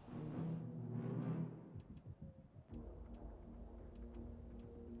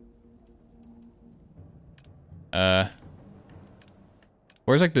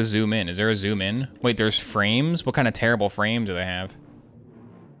 Where's like the zoom in? Is there a zoom in? Wait, there's frames? What kind of terrible frames do they have?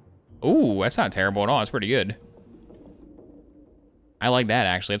 Ooh, that's not terrible at all. That's pretty good. I like that,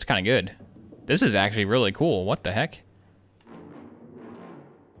 actually. It's kind of good. This is actually really cool. What the heck?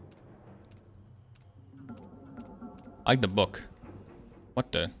 I like the book.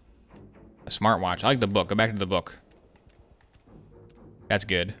 What the? A smartwatch. I like the book. Go back to the book. That's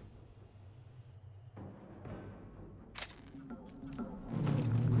good. All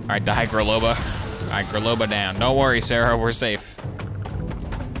right, die, Grilloba. All right, Grilloba down. Don't worry, Sarah. We're safe.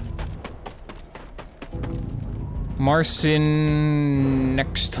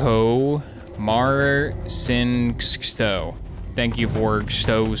 Marcinexto. Marcinexto. Thank you for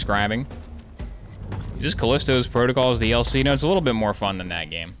scribing. Is this Callisto's Protocols DLC? No, it's a little bit more fun than that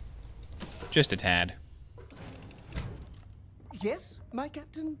game. Just a tad. Yes, my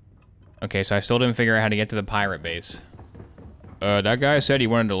captain? Okay, so I still didn't figure out how to get to the pirate base. That guy said he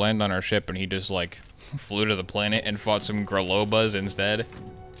wanted to land on our ship and he just, like, flew to the planet and fought some Grillobas instead.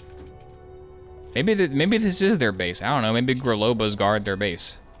 Maybe this is their base. I don't know. Maybe Grillobas guard their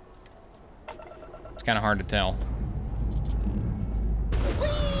base. It's kind of hard to tell.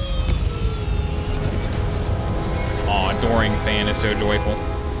 Aw, Adoring fan is so joyful.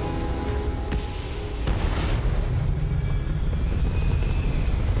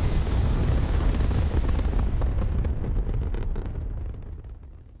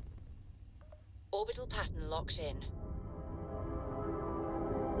 Orbital pattern locked in.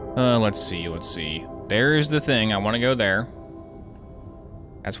 Let's see. There's the thing. I want to go there.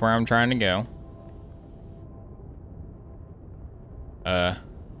 That's where I'm trying to go. How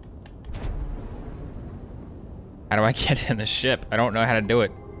do I get in the ship? I don't know how to do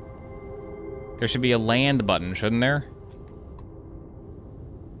it. There should be a land button, shouldn't there?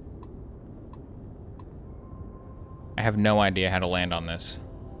 I have no idea how to land on this.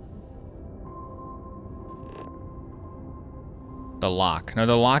 The lock. No,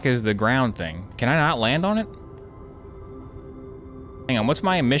 the lock is the ground thing. Can I not land on it? Hang on, what's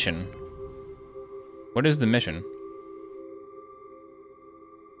my mission? What is the mission?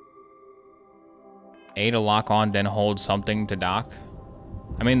 A to lock on, then hold something to dock.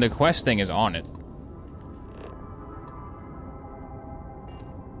 I mean, the quest thing is on it.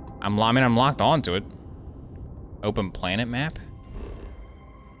 I'm locked onto it. Open planet map?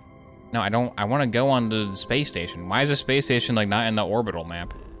 No, I don't. I want to go on the space station. Why is the space station like not in the orbital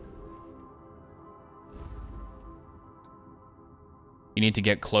map? You need to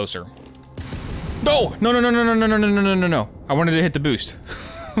get closer. No! No, no, no, no, no, no, no, no, no, no, no, no. I wanted to hit the boost.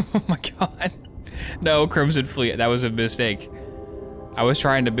 Oh my god. No, Crimson Fleet, that was a mistake. I was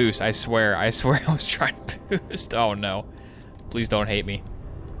trying to boost, I swear I was trying to boost. Oh no. Please don't hate me.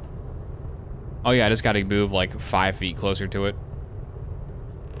 Oh yeah, I just gotta move like 5 feet closer to it.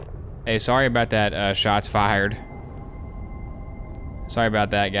 Hey, sorry about that, shots fired. Sorry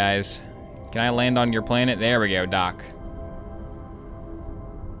about that, guys. Can I land on your planet? There we go, Doc.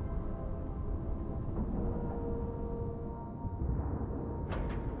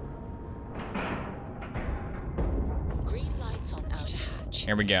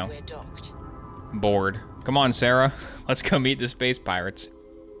 Here we go. Bored. Come on, Sarah. Let's go meet the space pirates.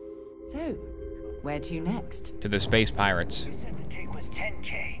 So, where to next? To the space pirates. You said the take was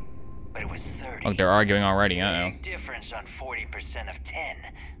 10K, but it was 30. Look, they're arguing already. Uh-oh. Big difference on 40% of 10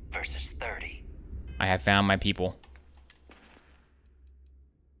 versus 30. I have found my people.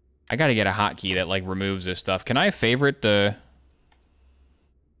 I gotta get a hotkey that like removes this stuff. Can I favorite the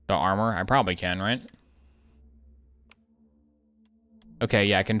armor? I probably can, right? Okay,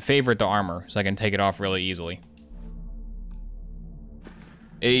 yeah, I can favorite the armor, so I can take it off really easily.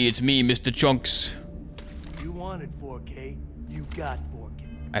 Hey, it's me, Mr. Chunks. You wanted 4K, you got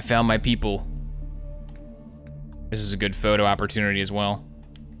 4K. I found my people. This is a good photo opportunity as well.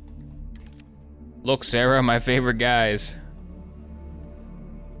 Look, Sarah, my favorite guys.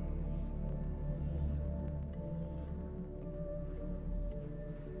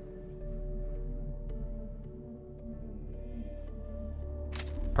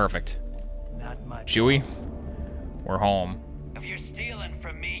 Perfect. Chewie, we're home. If you're stealing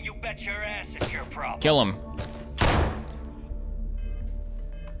from me, you bet your ass it's your problem. Kill him.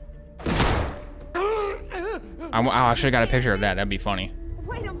 I should have got a picture of that. That'd be funny.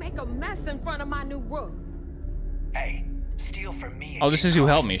 Way to make a mess in front of my new rook. Hey, steal from me. Oh, this is who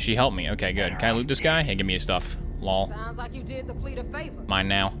helped me. She helped me. Okay, good. Can I loot this guy? Hey, give me his stuff. Lol. Sounds like you did the fleet a favor. Mine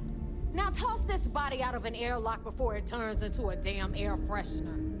now. Now toss this body out of an airlock before it turns into a damn air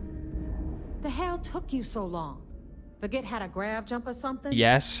freshener. The hell took you so long? Forget how to grav jump or something?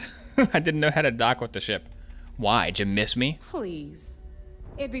 Yes. I didn't know how to dock with the ship. Why? Did you miss me? Please.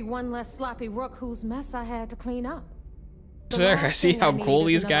 It'd be one less sloppy rook whose mess I had to clean up. Sarah, see how cool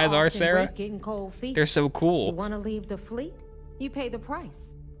these guys are, Sarah? Cold feet. They're so cool. You want to leave the fleet? You pay the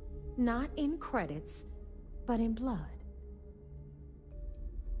price. Not in credits, but in blood.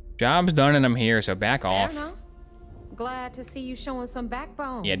 Job's done and I'm here, so back off. Fair enough. Glad to see you showing some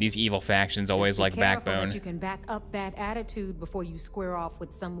backbone. Yeah, these evil factions always like backbone. That you can back up that attitude before you square off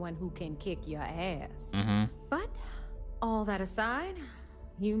with someone who can kick your ass. Mm-hmm. But all that aside,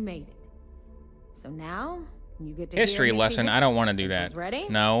 you made it. So now you get to history lesson. I don't want to do that. Ready?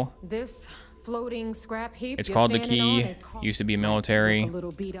 No. This floating scrap heap. It's called the Key. Used to be military. It's a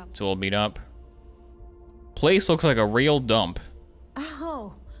little beat up. Place looks like a real dump.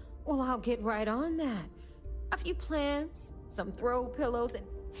 Oh, well, I'll get right on that. A few plans, some throw pillows,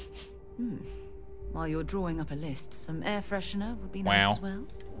 and... While you're drawing up a list, some air freshener would be nice as well.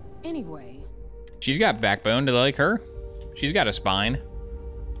 Anyway. She's got backbone. Do they like her? She's got a spine.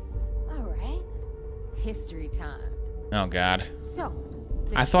 All right. History time. Oh, God. So,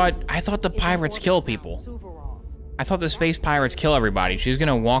 I thought the pirates kill people. I thought the space pirates kill everybody. She's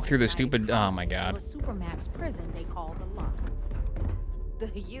gonna walk through the stupid... Oh, my God. Supermax prison they call the lock. The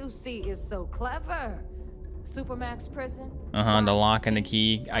UC is so clever. Supermax prison? Uh-huh, the lock and the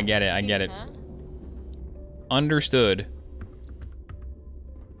key. I get it, I get it. Understood.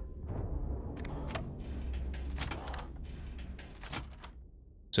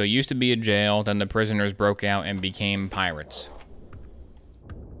 So it used to be a jail, then the prisoners broke out and became pirates.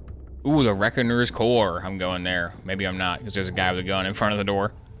 Ooh, the Reckoner's Core. I'm going there. Maybe I'm not, because there's a guy with a gun in front of the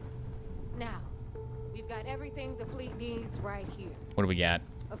door. Now, we've got everything the fleet needs right here. What do we got?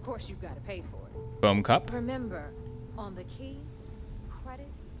 Of course you've got to pay for it. Foam cup. Remember, on the key,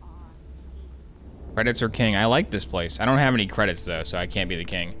 credits are king. Credits are king. I like this place. I don't have any credits, though, so I can't be the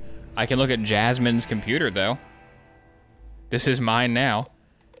king. I can look at Jasmine's computer, though. This is mine now.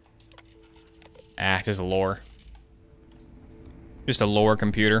 Act as a lore. Just a lore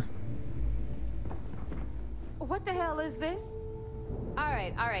computer. What the hell is this? All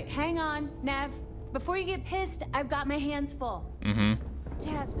right, hang on, Nav. Before you get pissed, I've got my hands full. Mm-hmm.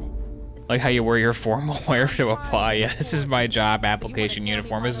 Jasmine, Like how you wear your formal wear to apply. Yeah, this is my job application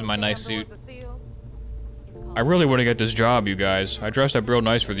uniform. This is my nice suit. I really want to get this job, you guys. I dressed up real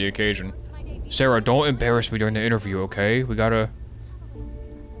nice for the occasion. Sarah, don't embarrass me during the interview, okay? We gotta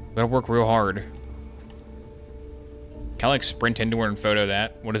work real hard. Can I like sprint into her and photo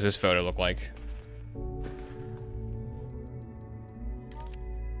that? What does this photo look like?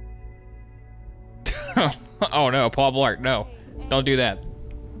 Oh no, Paul Blart, no. Don't do that.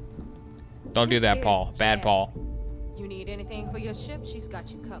 Don't do that, Paul. Bad Paul. You need anything for your ship, she's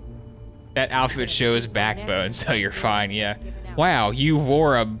got you covered. That outfit shows backbone, so you're fine, yeah. Wow, you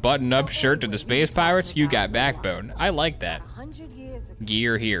wore a button-up shirt to the Space Pirates? You got backbone. I like that.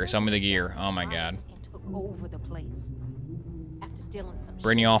 Gear here, some of the gear. Oh my god.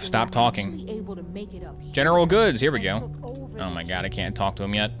 Brynjolf, stop talking. General Goods, here we go. Oh my god, I can't talk to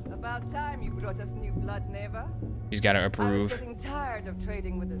him yet. About time you brought us new blood, Neva. He's got to approve. I was getting tired of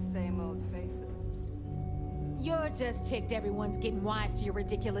trading with the same old faces. You're just ticked everyone's getting wise to your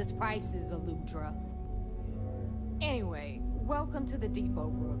ridiculous prices, Aludra. Anyway, welcome to the Depot,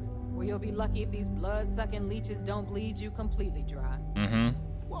 Rook, where you'll be lucky if these blood-sucking leeches don't bleed you completely dry. Mm-hmm.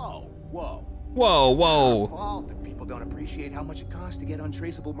 Whoa, whoa. Whoa, whoa. It's not our fault that people don't appreciate how much it costs to get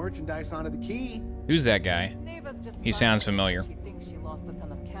untraceable merchandise onto the key. Who's that guy? He sounds familiar. She thinks she lost a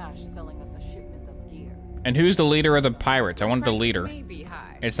ton of cash selling us a shipment of gear. And who's the leader of the pirates? I want the leader.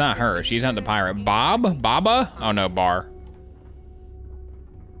 It's not her. She's not the pirate. Bob? Baba? Oh no, Bar.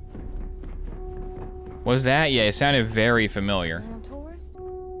 Was that? Yeah, it sounded very familiar.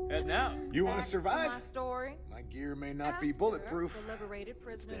 Head now. You want to survive? My gear may not be bulletproof.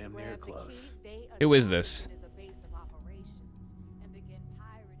 It's damn near close. Who is this?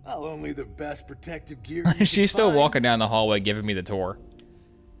 I'll only the best protective gear. She's still walking down the hallway giving me the tour.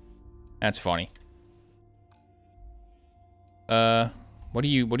 That's funny. What do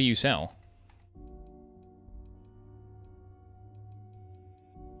you sell?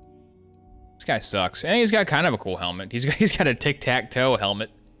 This guy sucks. And he's got kind of a cool helmet. He's got a tic-tac-toe helmet.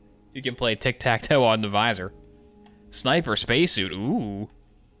 You can play tic-tac-toe on the visor. Sniper spacesuit. Ooh.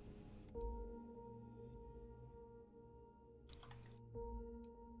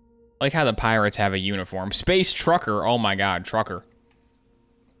 Like how the pirates have a uniform. Space trucker. Oh my god, trucker.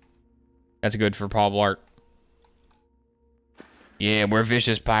 That's good for Paul Blart. Yeah, we're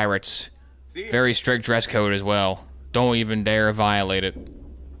vicious pirates. Very strict dress code as well. Don't even dare violate it.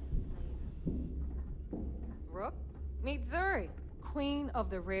 Rook, meet Zuri, queen of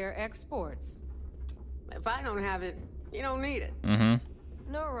the rare exports. If I don't have it, you don't need it.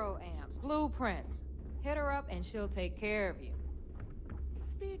 Mm-hmm. Neuroamps, blueprints. Hit her up and she'll take care of you.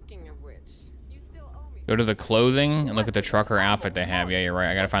 Speaking of which, you still owe me. Go to the clothing and look at the trucker outfit they have. Yeah, you're right.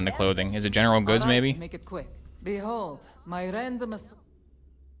 I gotta find the clothing. Is it General Goods, maybe? Make it quick. Behold, my random.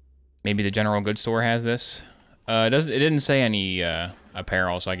 Maybe the General Goods store has this. It didn't say any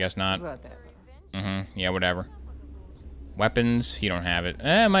apparel, so I guess not. Mm-hmm. Yeah, whatever. Weapons, you don't have it.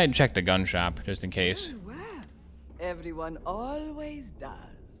 I might check the gun shop just in case. Well, everyone always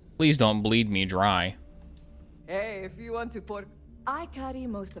does. Please don't bleed me dry. Hey, if you want to pour, I carry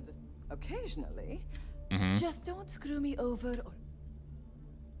most of the. Occasionally, just don't screw me over. Or...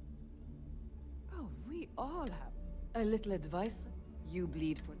 Oh, we all have a little advice. You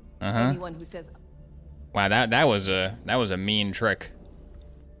bleed for anyone who says. Wow, that was a mean trick.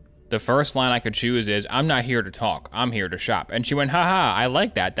 The first line I could choose is, "I'm not here to talk. I'm here to shop." And she went, "Haha, I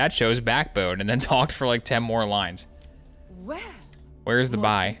like that. That shows backbone." And then talked for like 10 more lines. Well, where's the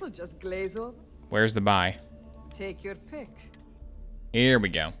buy? Just glaze over. Where's the buy? Take your pick. Here we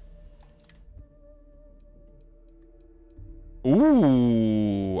go.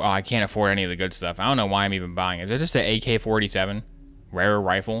 Ooh, oh, I can't afford any of the good stuff. I don't know why I'm even buying it. Is it just an AK-47? Rare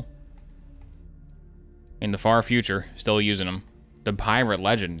rifle? In the far future, still using them. The Pirate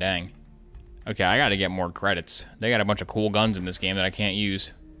Legend, dang. Okay, I gotta get more credits. They got a bunch of cool guns in this game that I can't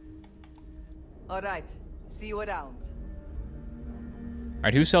use. Alright, see you around.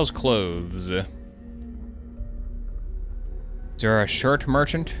 Alright, who sells clothes? Is there a shirt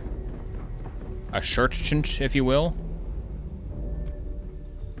merchant? A shirtchant, if you will?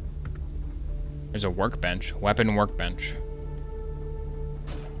 There's a workbench. Weapon workbench.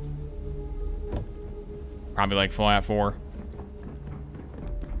 Probably like Fallout 4.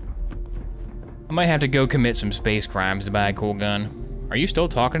 I might have to go commit some space crimes to buy a cool gun. Are you still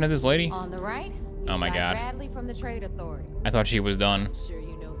talking to this lady? On the right, oh my god. Bradley from the Trade Authority. I thought she was done. I'm sure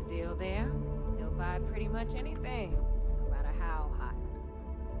you know the deal there. He'll buy pretty much anything, no matter how hot.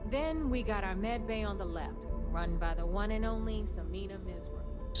 Then we got our med bay on the left, run by the one and only Samina Misra.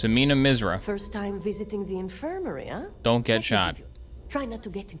 Samina Misra. First time visiting the infirmary, huh? Don't get shot. Try not to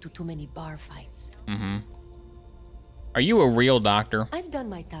get into too many bar fights. Mm-hmm. Are you a real doctor? I've done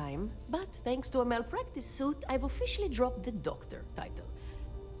my time, but thanks to a malpractice suit, I've officially dropped the doctor title.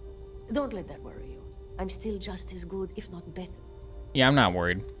 Don't let that worry you. I'm still just as good, if not better. Yeah, I'm not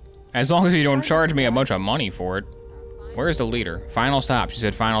worried. As long as you don't charge me a bunch of money for it. Where is the leader? Final stop. She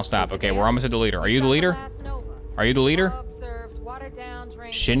said final stop. Okay, we're almost at the leader. Are you the leader? Are you the leader?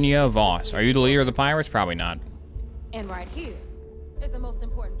 Shinya Voss. Are you the leader of the pirates? Probably not. And right here is the most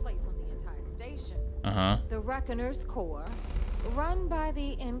important place on the entire station. Uh-huh. The Reckoner's Corps, run by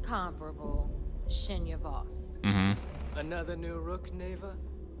the incomparable Shinya Voss. Mm-hmm. Another new rook, Neva?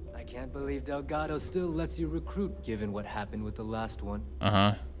 I can't believe Delgado still lets you recruit, given what happened with the last one.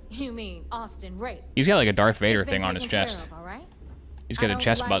 Uh-huh. You mean Austin Ray? He's got like a Darth Vader thing on his chest. All right? He's got the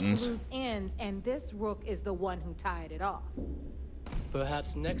chest buttons. Loose ends, and this rook is the one who tied it off.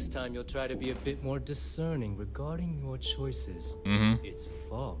 Perhaps next time you'll try to be a bit more discerning regarding your choices. Mm-hmm. It's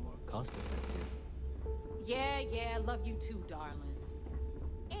far more cost-effective. Yeah, love you too, darling.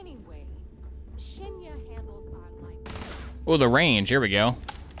 Anyway, Shinya handles our life. Oh, the range. Here we go.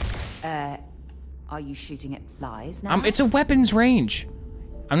 Are you shooting at flies now? It's a weapons range.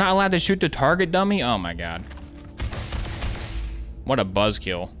 I'm not allowed to shoot the target dummy? Oh my god. What a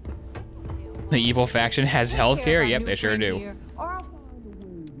buzzkill. The evil faction has healthcare? Yep, they sure do.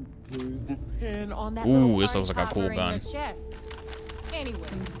 Ooh, this looks like a cool gun. Anyway,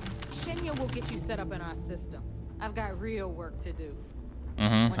 Shinya will get you set up in our system. I've got real work to do.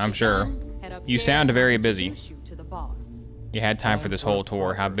 Mm-hmm, I'm sure. You sound very busy. You had time for this whole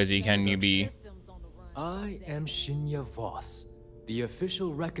tour. How busy can you be? I am Shinya Voss, the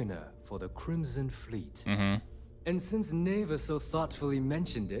official reckoner for the Crimson Fleet. Mm-hmm. And since Neva so thoughtfully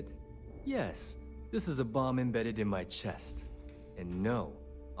mentioned it, yes, this is a bomb embedded in my chest. And no,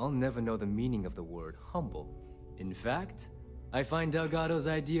 I'll never know the meaning of the word humble. In fact, I find Delgado's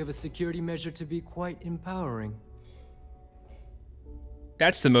idea of a security measure to be quite empowering.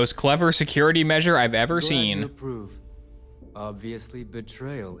 That's the most clever security measure I've ever seen. Approve. Obviously,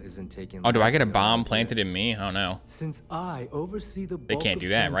 betrayal isn't taken. Oh, do I get a bomb planted in me? Oh no. Since I oversee the They can't do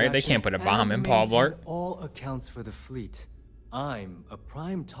that, right? They can't put a bomb in Paul Blart. All accounts for the fleet. I'm a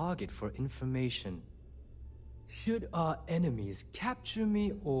prime target for information. Should our enemies capture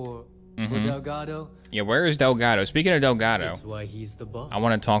me or for Delgado? Yeah, where is Delgado? Speaking of Delgado, that's why he's the boss. I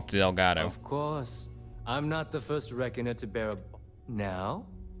want to talk to Delgado. Of course. I'm not the first reckoner to bear a... Now,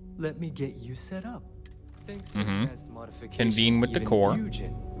 let me get you set up. Thanks to advanced modifications, convene with the even core.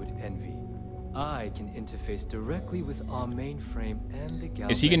 Eugen would envy. I can interface directly with our mainframe and the Gal.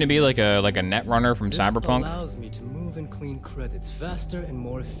 Is he going to be like a net runner from Cyberpunk? This allows me to move and clean credits faster and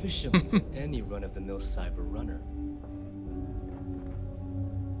more efficiently than any run-of-the-mill cyber runner.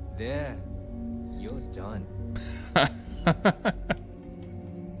 There, you're done.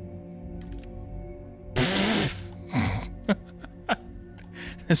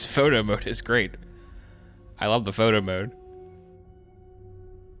 This photo mode is great. I love the photo mode.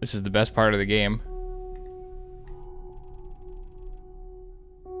 This is the best part of the game.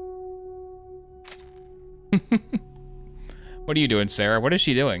 What are you doing, Sarah? What is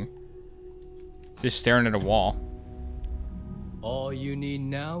she doing? Just staring at a wall. All you need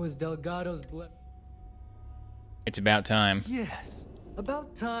now is Delgado's blood. It's about time. Yes,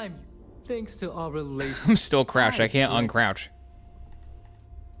 about time. Thanks to our relationship. I'm still crouched. I can't uncrouch.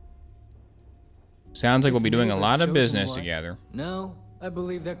 Sounds like we'll be doing a lot of business together. No, I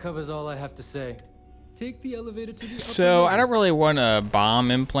believe that covers all I have to say. Take the elevator to the So, I don't really want a bomb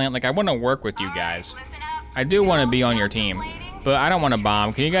implant. Like, I want to work with you guys. I do want to be on your team, but I don't want a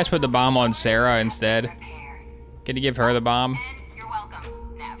bomb. Can you guys put the bomb on Sarah instead? Can you give her the bomb?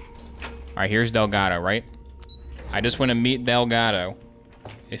 Alright, here's Delgado, right? I just want to meet Delgado.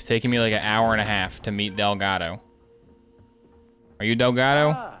 It's taking me like an hour and a half to meet Delgado. Are you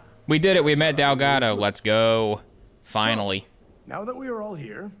Delgado? We did it. We met Delgado. Let's go. Finally. Now that we are all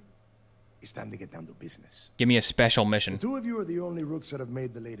here, it's time to get down to business. Give me a special mission. The two of you are the only rooks that have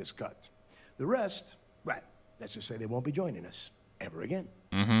made the latest cut. The rest, well, let's just say they won't be joining us ever again.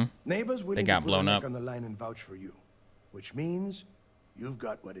 Mm-hmm. Neighbors willing They got to put blown their up neck on the line and vouch for you, which means you've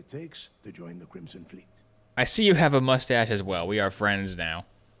got what it takes to join the Crimson Fleet. I see you have a mustache as well. We are friends now.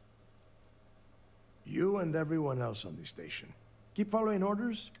 You and everyone else on the station. Keep following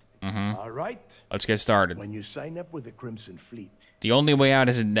orders. All right. Let's get started. When you sign up with the Crimson Fleet, The only way out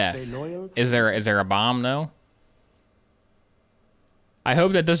is in death. Stay loyal. Is there a bomb though? I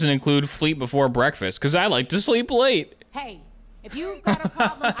hope that doesn't include Fleet Before Breakfast, because I like to sleep late. Hey, if you've got a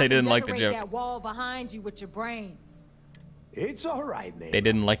problem, They I didn't can like the decorate joke. that wall behind you with your brains. It's all right, Nate. They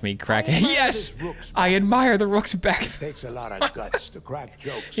didn't like me cracking. Yes! I admire the rook's backbone. Takes a lot of guts to crack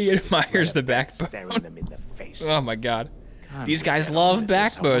jokes. He admires the backbone. Staring them in the face. Oh my god. These guys love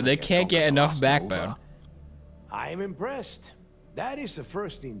backbone. They can't get enough backbone. I am impressed. That is the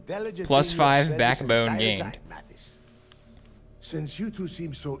first intelligent. +5 backbone gained. Since you two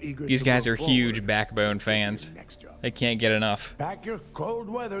seem so eager. These guys are huge backbone fans. They can't get enough. Pack your cold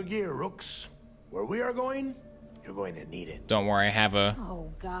weather gear, rooks. Where we are going, you're going to need it. Don't worry, I have a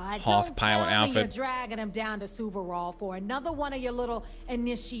Hoth pilot outfit. You're dragging him down to Suvarol for another one of your little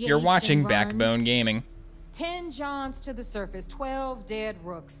initiation You're watching runs. Backbone Gaming. 10 Johns to the surface, 12 dead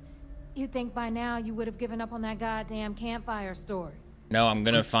rooks. You'd think by now you would have given up on that goddamn campfire story. No, I'm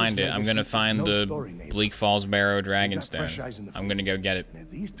gonna find it. I'm gonna find the Bleak Falls Barrow Dragonstone. I'm gonna go get it. And if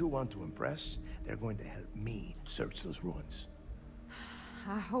these two want to impress, they're going to help me search those ruins.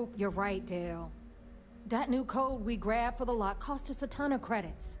 I hope you're right, Dale. That new code we grabbed for the lock cost us a ton of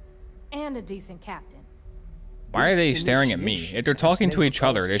credits. And a decent captain. Why are they staring at me? If they're talking to each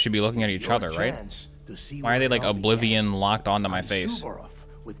other, they should be looking at each other, right? Why are they like Oblivion locked onto my face?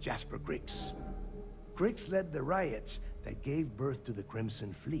 With Jasper Griggs. Griggs led the riots that gave birth to the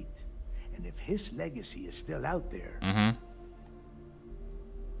Crimson Fleet. And if his legacy is still out there...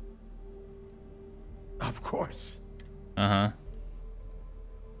 Of course.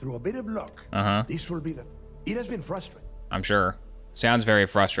 Through a bit of luck, this will be the... It has been frustrating. I'm sure. Sounds very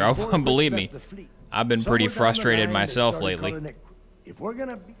frustrating. Oh, believe me, I've been pretty frustrated myself lately. If we're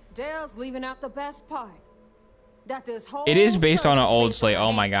gonna be... Dale's leaving out the best part. That this whole It is based on an old slate.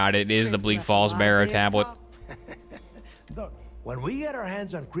 Oh my god, it is the Bleak Falls Barrow tablet. Look, when we get our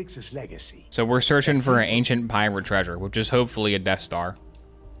hands on Griggs' legacy... So we're searching for an ancient pirate treasure, which is hopefully a Death Star.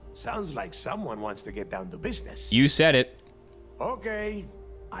 Sounds like someone wants to get down to business. You said it. Okay,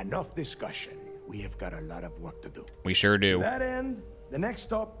 enough discussion. We have got a lot of work to do. We sure do. To that end, the next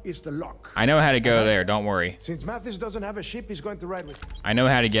stop is the lock. I know how to go there, don't worry. Since Mathis doesn't have a ship, he's going to ride with... I know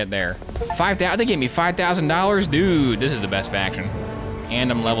how to get there. 5,000, they gave me $5,000? Dude, this is the best faction.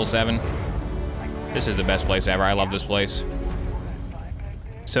 And I'm level 7. This is the best place ever. I love this place.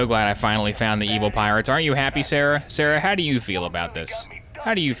 So glad I finally found the evil pirates. Aren't you happy, Sarah? Sarah, how do you feel about this?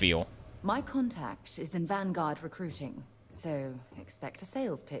 How do you feel? My contact is in Vanguard recruiting, so expect a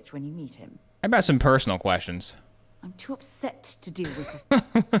sales pitch when you meet him. How about some personal questions? I'm too upset to deal with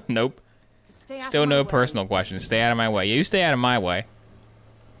this. Nope. Still no personal questions. Stay out of my way. Yeah, you stay out of my way.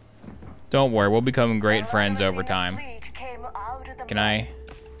 Don't worry, we'll become great friends over time. Can I?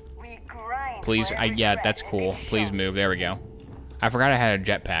 Please, yeah, that's cool. Please move, there we go. I forgot I had a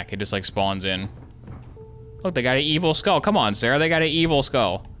jetpack. It just like spawns in. Look, they got an evil skull. Come on, Sarah, they got an evil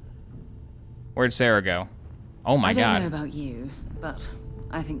skull. Where'd Sarah go? Oh my god. I don't know about you, but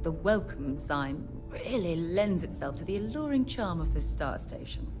I think the welcome sign really lends itself to the alluring charm of this star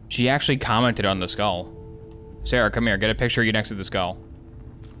station. She actually commented on the skull. Sarah, come here, get a picture of you next to the skull.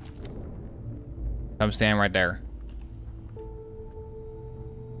 Come stand right there.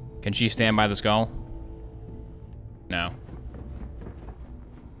 Can she stand by the skull? No.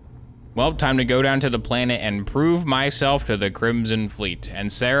 Well, time to go down to the planet and prove myself to the Crimson Fleet. And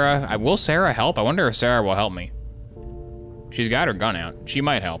Sarah, will Sarah help? I wonder if Sarah will help me. She's got her gun out. She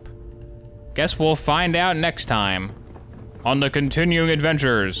might help. Guess we'll find out next time on the continuing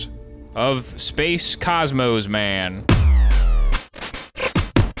adventures of Space Cosmos Man.